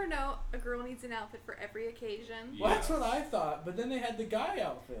 Well, you never know. A girl needs an outfit for every occasion. Well, that's what I thought, but then they had the guy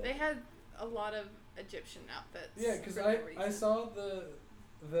outfit. They had a lot of Egyptian outfits. Yeah, because for no I reason. saw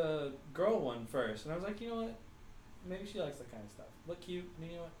the girl one first, and I was like, you know what? Maybe she likes that kind of stuff. Look cute, you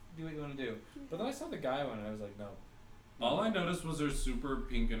know what? Do what you want to do. But then I saw the guy one, and I was like, no. All I noticed was her super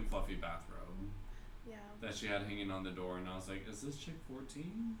pink and fluffy bathrobe Yeah. that she had hanging on the door, and I was like, is this chick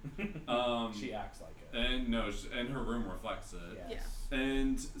 14? She acts like it. And no, and her room reflects it. Yes.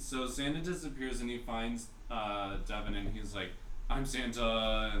 And so Santa disappears, and he finds Devin, and he's like, I'm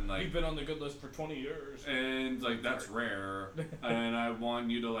Santa, and like, You've been on the good list for 20 years. and like that's rare, and I want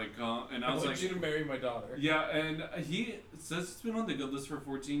you to like come. And I was want like, you to marry my daughter. yeah, and he says it's been on the good list for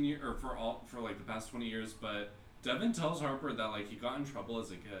 14 years, or for like the past 20 years, but Devin tells Harper that like he got in trouble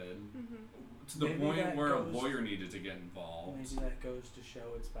as a kid to the Maybe point that where goes- a lawyer needed to get involved. Maybe that goes to show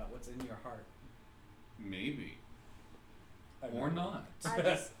it's about what's in your heart. Maybe. I Or don't know.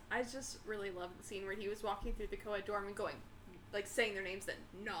 not. I just really loved the scene where he was walking through the co-ed dorm and going, like saying their names, then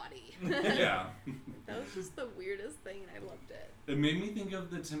naughty. Yeah. That was just the weirdest thing, and I loved it. It made me think of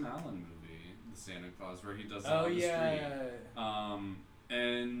the Tim Allen movie, The Santa Claus, where he does it Oh on the yeah. street.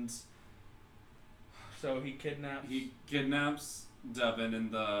 And So he kidnaps. he kidnaps Devin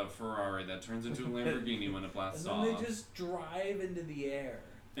in the Ferrari that turns into a Lamborghini when it blasts and off. then they just drive into the air.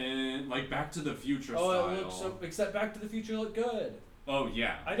 And like Back to the Future Oh, style. it looks so. Except Back to the Future looked good. Oh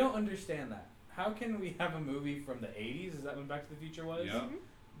yeah. I don't understand that. How can we have a movie from the 80s? Is that when Back to the Future was? Yep.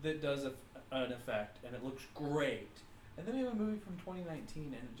 That does an effect and it looks great, and then we have a movie from 2019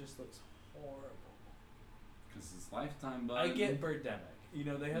 and it just looks horrible. Because it's Lifetime, bud. I get Birdemic. You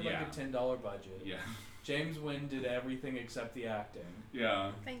know, they had Yeah. like a $10 budget. Yeah. James Wynn did everything except the acting.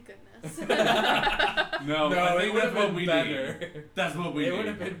 Yeah. Thank goodness. No, I think that's what we better. need. That's what we It need. would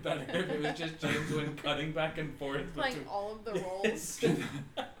have been better if it was just James Wynn cutting back and forth Playing between. all of the roles.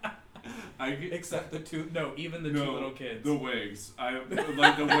 Except the two, no, even the No, two little kids. The wigs. I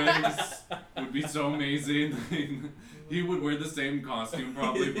like the wigs would be so amazing. He would wear the same costume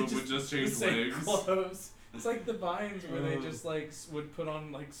probably, but would just change the same wigs. clothes. It's like the Vines where they just like would put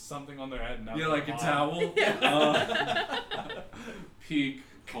on like something on their head. And Yeah, like a towel. Peak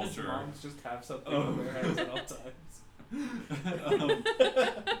 'Cause culture. moms just have something on their heads at all times.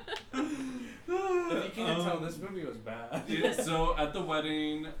 If you can't tell, this movie was bad. So at the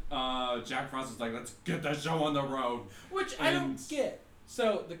wedding, Jack Frost is like, let's get that show on the road. Which I don't get.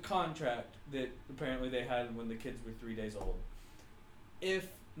 So the contract that apparently they had when the kids were 3 days old. If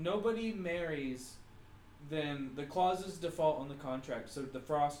nobody marries, then the clauses default on the contract. So the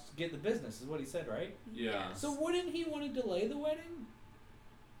Frosts get the business, is what he said, right? Yeah. So wouldn't he want to delay the wedding?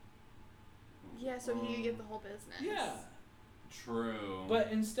 Yeah, so he could get the whole business. Yeah. True. But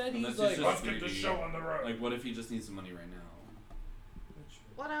instead Unless he's he's like, just let's get the greedy. show on the road. Like, what if he just needs the money right now?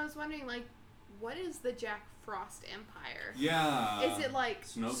 Well, I was wondering, like, what is the Jack Frost Empire? Yeah. Is it like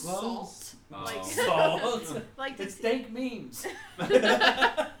Snow salt? globes? Like Oh. Salt. like It's does dank memes.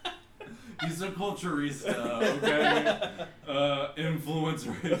 He's a culturista, okay?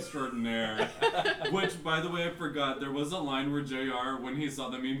 Influencer extraordinaire. Which, by the way, I forgot. There was a line where JR, when he saw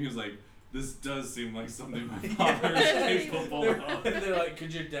the meme, he was like, this does seem like something my father is capable of. They're like,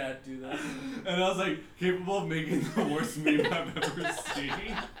 could your dad do that? And I was like, capable of making the worst meme I've ever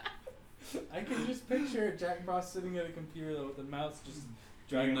seen. I can just picture Jack Frost sitting at a computer though, with the mouse just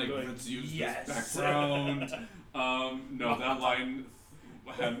Dragging dragging, like, going, let's use yes. this background. No, that line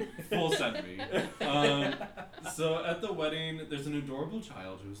had full sent me. So at the wedding, there's an adorable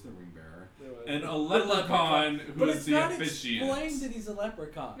child who's the ring bearer. And a leprechaun who But is it's the not officiant. explained that he's a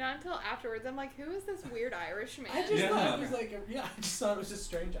leprechaun. not until afterwards. I'm like, who is this weird Irish man? I just Yeah. thought it was like, I just thought it was a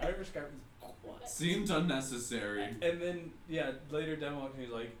strange Irish guy. What? Seemed unnecessary. And then, later Devin walked in,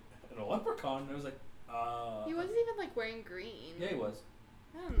 he's like, and a leprechaun? And I was like, He wasn't even like wearing green. Yeah, he was.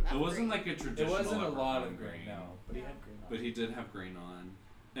 That It wasn't green. like a It traditional wasn't a lot leprechaun of green, no. But he had green on. But he did have green on.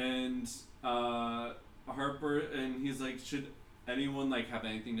 And Harper, and he's like, should anyone like have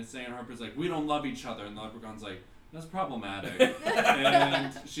anything to say? And Harper's like, we don't love each other. And the leprechaun's like, that's problematic.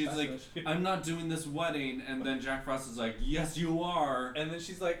 And she's That's like, what she- I'm not doing this wedding. And then Jack Frost is like, yes, you are. And then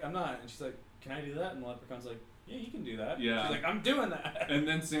she's like, I'm not. And she's like, can I do that? And the leprechaun's like, yeah, you can do that. Yeah. She's like, I'm doing that. And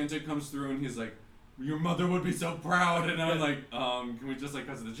then Santa comes through and he's like, your mother would be so proud. And I'm like, can we just like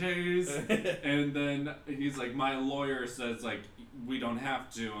cut to the chase? And then he's like, my lawyer says like, we don't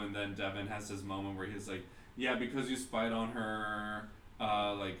have to. And then Devin has his moment where he's like, yeah, because you spied on her,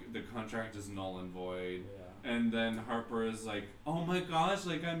 like the contract is null and void. Yeah. And then Harper is like, oh my gosh,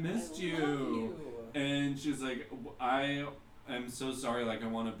 like I missed I you. love you. And she's like, I I'm so sorry, like, I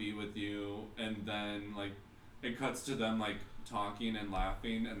want to be with you. And then, like, it cuts to them, like, talking and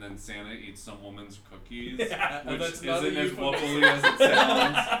laughing, and then Santa eats some woman's cookies, which isn't as wobbly as it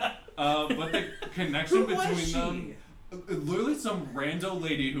sounds. But the connection between them... Literally some rando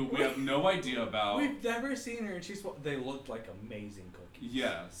lady who we have no idea about. We've never seen her, and they looked like amazing cookies.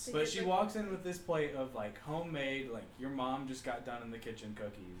 Yes. But she walks in with this plate of, like, homemade, like, your mom just got done in the kitchen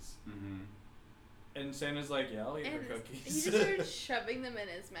cookies. Mm-hmm. And Santa's like, yeah, I'll eat her cookies. He just started shoving them in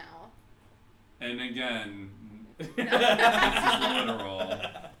his mouth. And again, this is literal.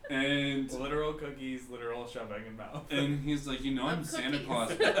 And literal cookies, literal shoving in mouth. And he's like, you know I'm Santa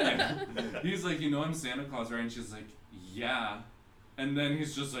Claus. Yeah. He's like, you know I'm Santa Claus, right? And she's like, yeah. And then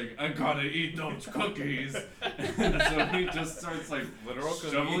he's just like, I gotta eat those cookies. And so he just starts like literal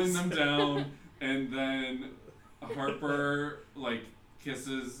shoveling them down. And then Harper like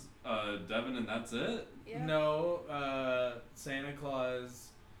kisses Devon, and that's it. Yeah. No, Santa Claus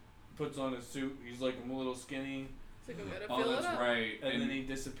puts on a suit. He's like, I'm a little skinny. So go to fill that's it up. right. And then he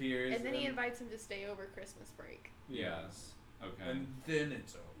disappears. And then he invites him to stay over Christmas break. Yes. Okay. And then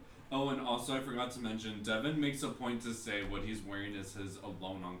it's over. Oh, and also I forgot to mention, Devon makes a point to say what he's wearing is his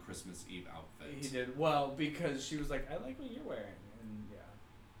Alone on Christmas Eve outfit. He did. Well, because she was like, I like what you're wearing. And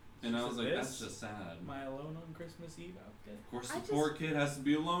yeah. And I was like, that's just sad. My Alone on Christmas Eve outfit. Of course, the poor kid has to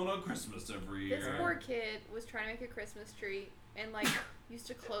be alone on Christmas every year. This poor kid was trying to make a Christmas tree and like used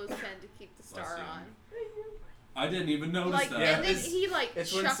a clothespin to keep the star on. I didn't even notice like, that. And then he like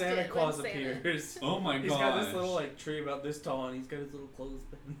it's chucked when Santa it Claus when Santa... appears. Oh my god! He's got this little like tree about this tall, and he's got his little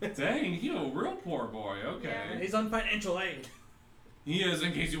clothespin. Dang, he's a real poor boy. Okay. Yeah, he's on financial aid. He is,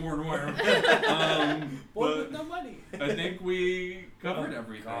 in case you weren't aware. Boy with no money. I think we covered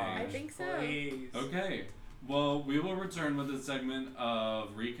everything. Gosh, I think so. Please. Okay. Well, we will return with a segment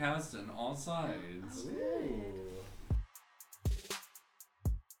of recast and all sides. Ooh.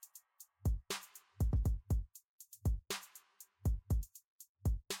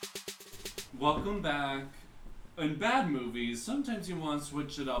 Welcome back. In bad movies, sometimes you want to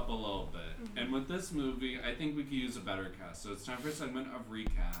switch it up a little bit. Mm-hmm. And with this movie, I think we could use a better cast. So it's time for a segment of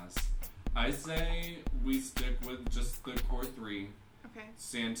recast. I say we stick with just the core three. Okay.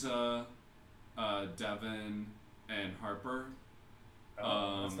 Santa, Devon, and Harper.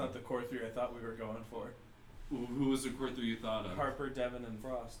 That's not the core three I thought we were going for. Who was the core three you thought of? Harper, Devon, and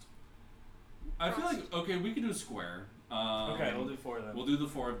Frost. I feel like, okay, we could do a square. Okay, we'll do four of them. We'll do the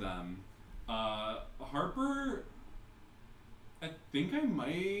four of them. Harper, I think I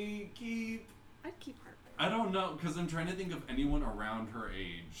might keep... I'd keep Harper. I don't know, because I'm trying to think of anyone around her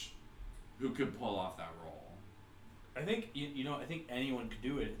age who could pull off that role. I think, I think anyone could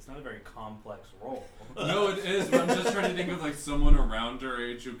do it. It's not a very complex role. No, it is, but I'm just trying to think of, like, someone around her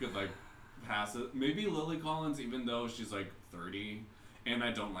age who could, like, pass it. Maybe Lily Collins, even though she's, like, 30, and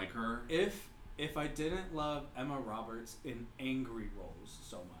I don't like her. If I didn't love Emma Roberts in angry roles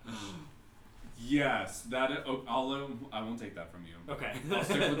so much. Yes, I won't take that from you. Okay. I'll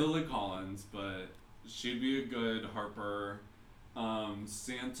stick with Lily Collins, but she'd be a good Harper.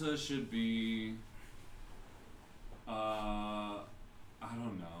 Santa should be... I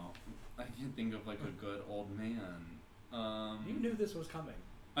don't know. I can't think of like a good old man. You knew this was coming.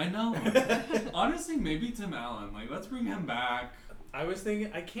 I know. Honestly, maybe Tim Allen. Like, let's bring him back. I was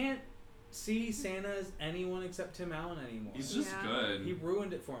thinking, I can't see Santa as anyone except Tim Allen anymore. He's just good. He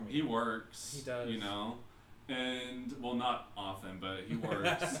ruined it for me. He works. He does. You know? And, well, not often, but he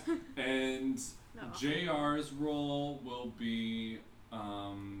works. And JR's role will be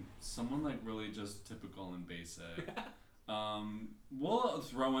someone, like, really just typical and basic. We'll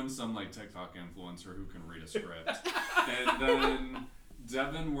throw in some, like, TikTok influencer who can read a script. And then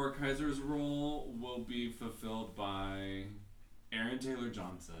Devon Werkheiser's role will be fulfilled by Aaron Taylor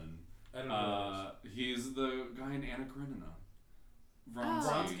Johnson. I don't know. He's the guy in Anna Karenina.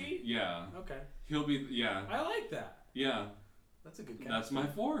 Vronsky? Yeah. Okay. He'll be, yeah. I like that. Yeah. That's a good cast. That's my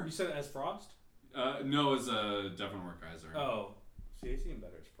 4. You said it as Frost? No, as Devon Werkheiser. Oh. See, I see him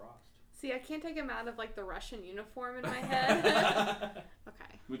better as Frost. See, I can't take him out of, like, the Russian uniform in my head.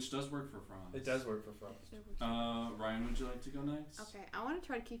 Okay. Which does work for Frost. It does work for Frost. Ryan, would you like to go next? Okay, I want to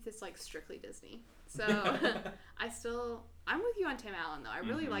try to keep this, like, strictly Disney. So, I'm with you on Tim Allen, though. I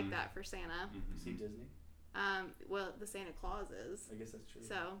really like that for Santa. Mm-hmm. Is he Disney? Well, the Santa Claus is. I guess that's true.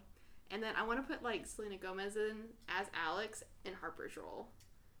 So, and then I want to put, like, Selena Gomez in as Alex in Harper's role.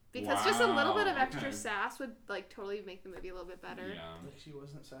 Because just a little bit of extra sass would, like, totally make the movie a little bit better. Yeah. Like she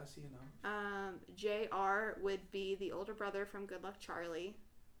wasn't sassy enough. JR would be the older brother from Good Luck Charlie.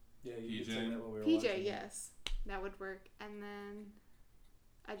 Yeah, you did say that while we were PJ, watching. yes. That would work. And then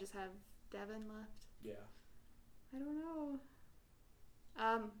I just have Devon left. Yeah. I don't know.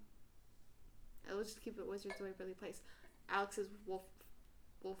 Let's just keep it Wizards of Waverly Place. Alex's wolf.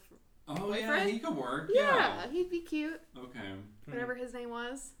 Oh boyfriend? yeah, he could work. Yeah, he'd be cute. Okay. Whatever his name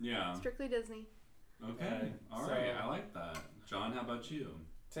was. Yeah. Strictly Disney. Okay. All right. I like that. John, how about you?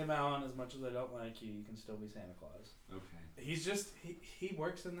 Tim Allen, as much as I don't like you, you can still be Santa Claus. Okay. He's just he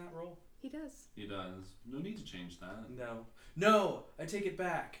works in that role. He does. He does. No need to change that. No, I take it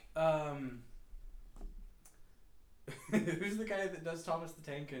back. Who's the guy that does Thomas the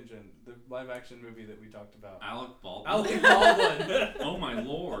Tank Engine, the live action movie that we talked about? Alec Baldwin. Alec Baldwin. Oh my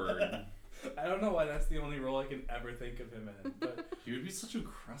lord. I don't know why that's the only role I can ever think of him in, but He would be such a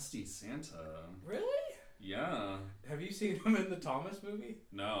crusty Santa. really? Yeah. Have you seen him in the Thomas movie?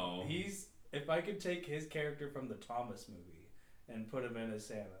 No. If I could take his character from the Thomas movie and put him in as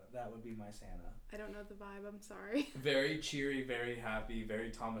Santa, that would be my Santa. I don't know the vibe. I'm sorry. Very cheery, very happy, very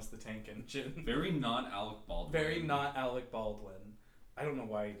Thomas the Tank Engine. Very not Alec Baldwin. Very not Alec Baldwin. I don't know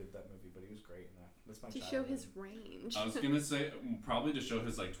why he did that movie, but he was great in that. That's my To childhood. show his range. I was gonna say probably to show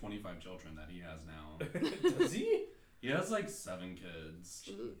his like 25 children that he has now. Does he? He has like 7 kids.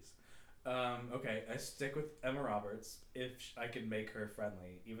 Jeez. Okay, I stick with Emma Roberts if I could make her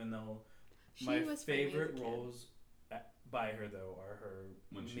friendly, even though She my was friendly as a favorite kid. roles by her though are her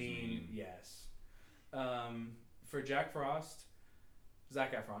When she's mean. Yes. For Jack Frost,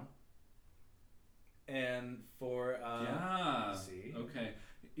 Zac Efron. And for Yeah. see? Okay.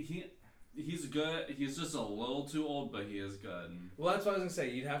 He's good. He's just a little too old, but he is good. Well, that's what I was gonna say.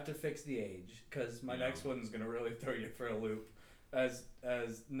 You'd have to fix the age, because my next one's gonna really throw you for a loop. As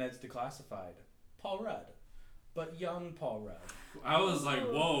Ned's Declassified, Paul Rudd, but young Paul Rudd. I was like,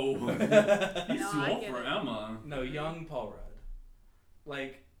 whoa. He's No, too I old get for it. Emma. No, young Paul Rudd.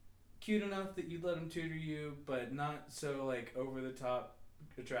 Like, cute enough that you'd let him tutor you, but not so like over the top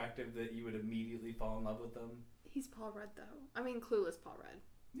attractive that you would immediately fall in love with them. He's Paul Rudd though. I mean, clueless Paul Rudd.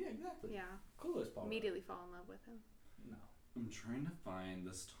 Yeah, exactly. Yeah. Cool as Paul Immediately fall in love with him. Rudd. I'm trying to find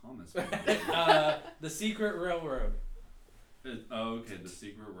this Thomas No. movie. The Secret Railroad. Okay, The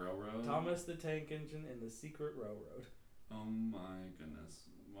Secret Railroad. Thomas the Tank Engine in The Secret Railroad. Oh my goodness.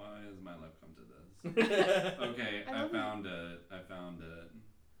 Why has my life come to this? Okay, I found it.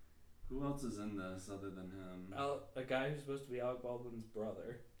 Who else is in this other than him? A guy who's supposed to be Alec Baldwin's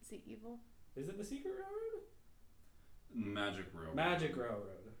brother. Is he evil? Is it The Secret Railroad? Magic Railroad. Magic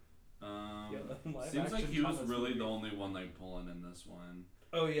Railroad. Seems like Live-action he was Thomas really movie. the only one like pulling in this one.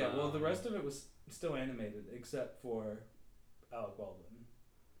 Oh yeah, well the rest of it was still animated except for Alec Baldwin.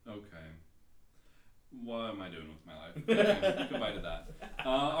 Okay. What am I doing with my life? Okay, goodbye to that.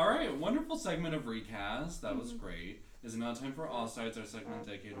 Alright, wonderful segment of recast. That was great. Is it now time for All Sides, our segment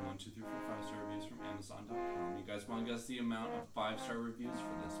dedicated to 1, 2, 3, 4, 5 star reviews from Amazon.com. You guys want to guess the amount of 5-star reviews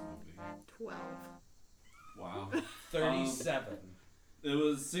for this movie? 12. Wow. 37. It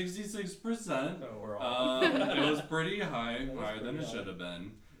was 66%. Oh, we're all. It was pretty high, That was higher than pretty it high. should have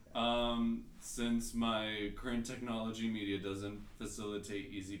been. Since my current technology media doesn't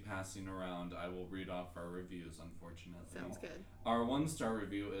facilitate easy passing around, I will read off our reviews, unfortunately. Sounds good. Our 1-star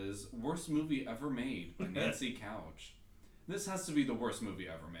review is Worst Movie Ever Made by Nancy Couch. This has to be the worst movie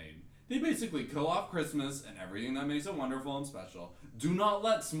ever made. They basically kill off Christmas and everything that makes it wonderful and special. Do not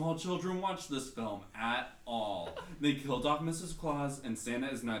let small children watch this film at all. They killed off Mrs. Claus, and Santa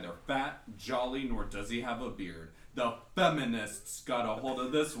is neither fat, jolly, nor does he have a beard. The feminists got a hold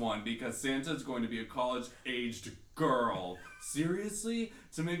of this one because Santa's going to be a college-aged girl. Seriously?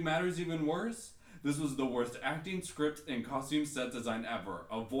 To make matters even worse? This was the worst acting, script, and costume set design ever.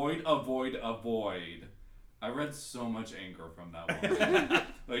 Avoid, avoid, avoid. I read so much anger from that woman.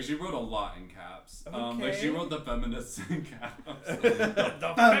 Like, she wrote a lot in caps. Like, she wrote the feminists in caps.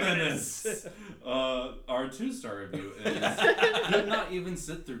 The feminists! Our 2-star review is Could Not Even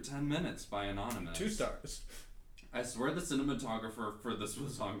Sit Through 10 Minutes by Anonymous. 2 stars. I swear the cinematographer for this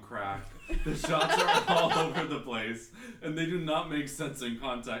was on crack. The shots are all over the place, and they do not make sense in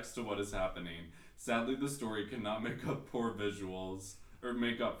context to what is happening. Sadly, the story cannot make up for poor visuals.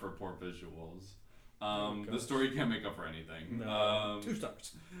 The story can't make up for anything. No. 2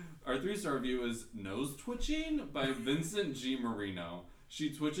 stars. Our 3-star review is Nose Twitching by Vincent G. Marino. She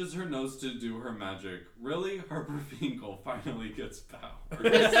twitches her nose to do her magic. Really? Harper Finkel finally gets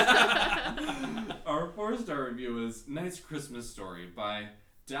powers. Our 4-star review is Nice Christmas Story by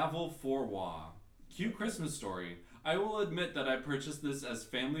Davil Forwa. Cute Christmas story. I will admit that I purchased this as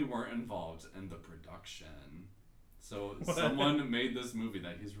family weren't involved in the production. So someone made this movie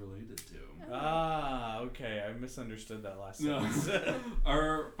that he's related to. Ah, okay. I misunderstood that last No. sentence.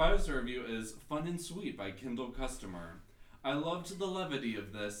 Our 5-star review is Fun and Sweet by Kindle Customer. I loved the levity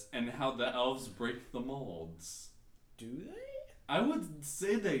of this and how the elves break the molds. Do they? I would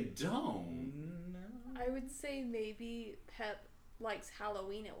say they don't. No. I would say maybe Pep likes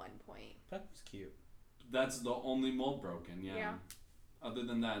Halloween at one point. That was cute. That's the only mold broken, yeah. Yeah. Other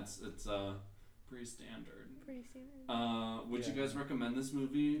than that, it's pretty standard. Pretty standard. Would you guys recommend this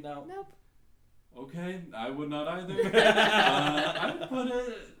movie? No. Nope. Okay, I would not either. I would put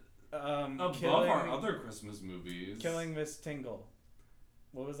it above our other Christmas movies. Killing Miss Tingle.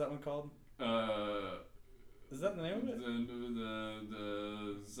 What was that one called? Is that the name of it?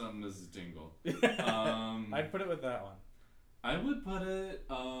 The something is Tingle. I'd put it with that one. I would put it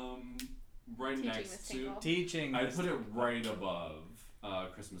right Teaching next Miss to. Tingle. Teaching. I'd Miss put it Tingle. right above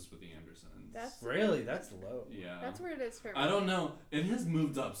Christmas with the Andersons. That's low. Yeah. That's where it is for me. I don't know. It has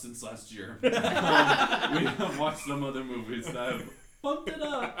moved up since last year. We have watched some other movies that have bumped it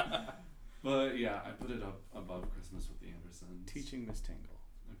up. But yeah, I put it up above Christmas with the Andersons. Teaching Miss Tingle.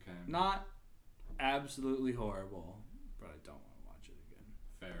 Okay. Not absolutely horrible, but I don't want to watch it again.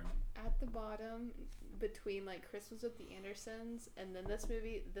 Fair. At the bottom, between like Christmas with the Andersons and then this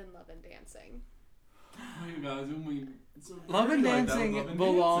movie, then Love and Dancing. Oh, you guys, Love and Dancing Love and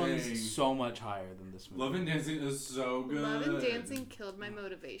belongs Dancing. so much higher than this movie. Love and Dancing is so good. Love and Dancing killed my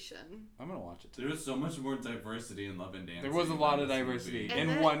motivation. I'm gonna watch it too. There's so much more diversity in Love and Dancing. There was a lot of than this diversity movie. And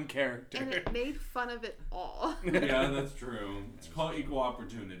in then- one character. And it made fun of it all. Yeah, that's true. It's called equal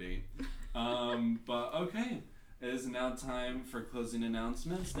opportunity. But okay. It is now time for closing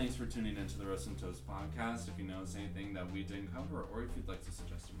announcements. Thanks for tuning into the Roast and Toast podcast. If you notice anything that we didn't cover, or if you'd like to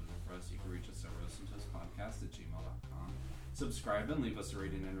suggest a movie for us, you can reach us at roastandtoastpodcast@gmail.com. Subscribe and leave us a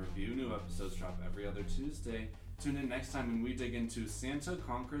rating and review. New episodes drop every other Tuesday. Tune in next time when we dig into Santa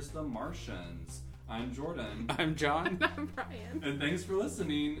Conquers the Martians. I'm Jordan. I'm John. I'm Rhiane. And thanks for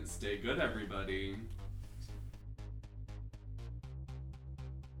listening. Stay good, everybody.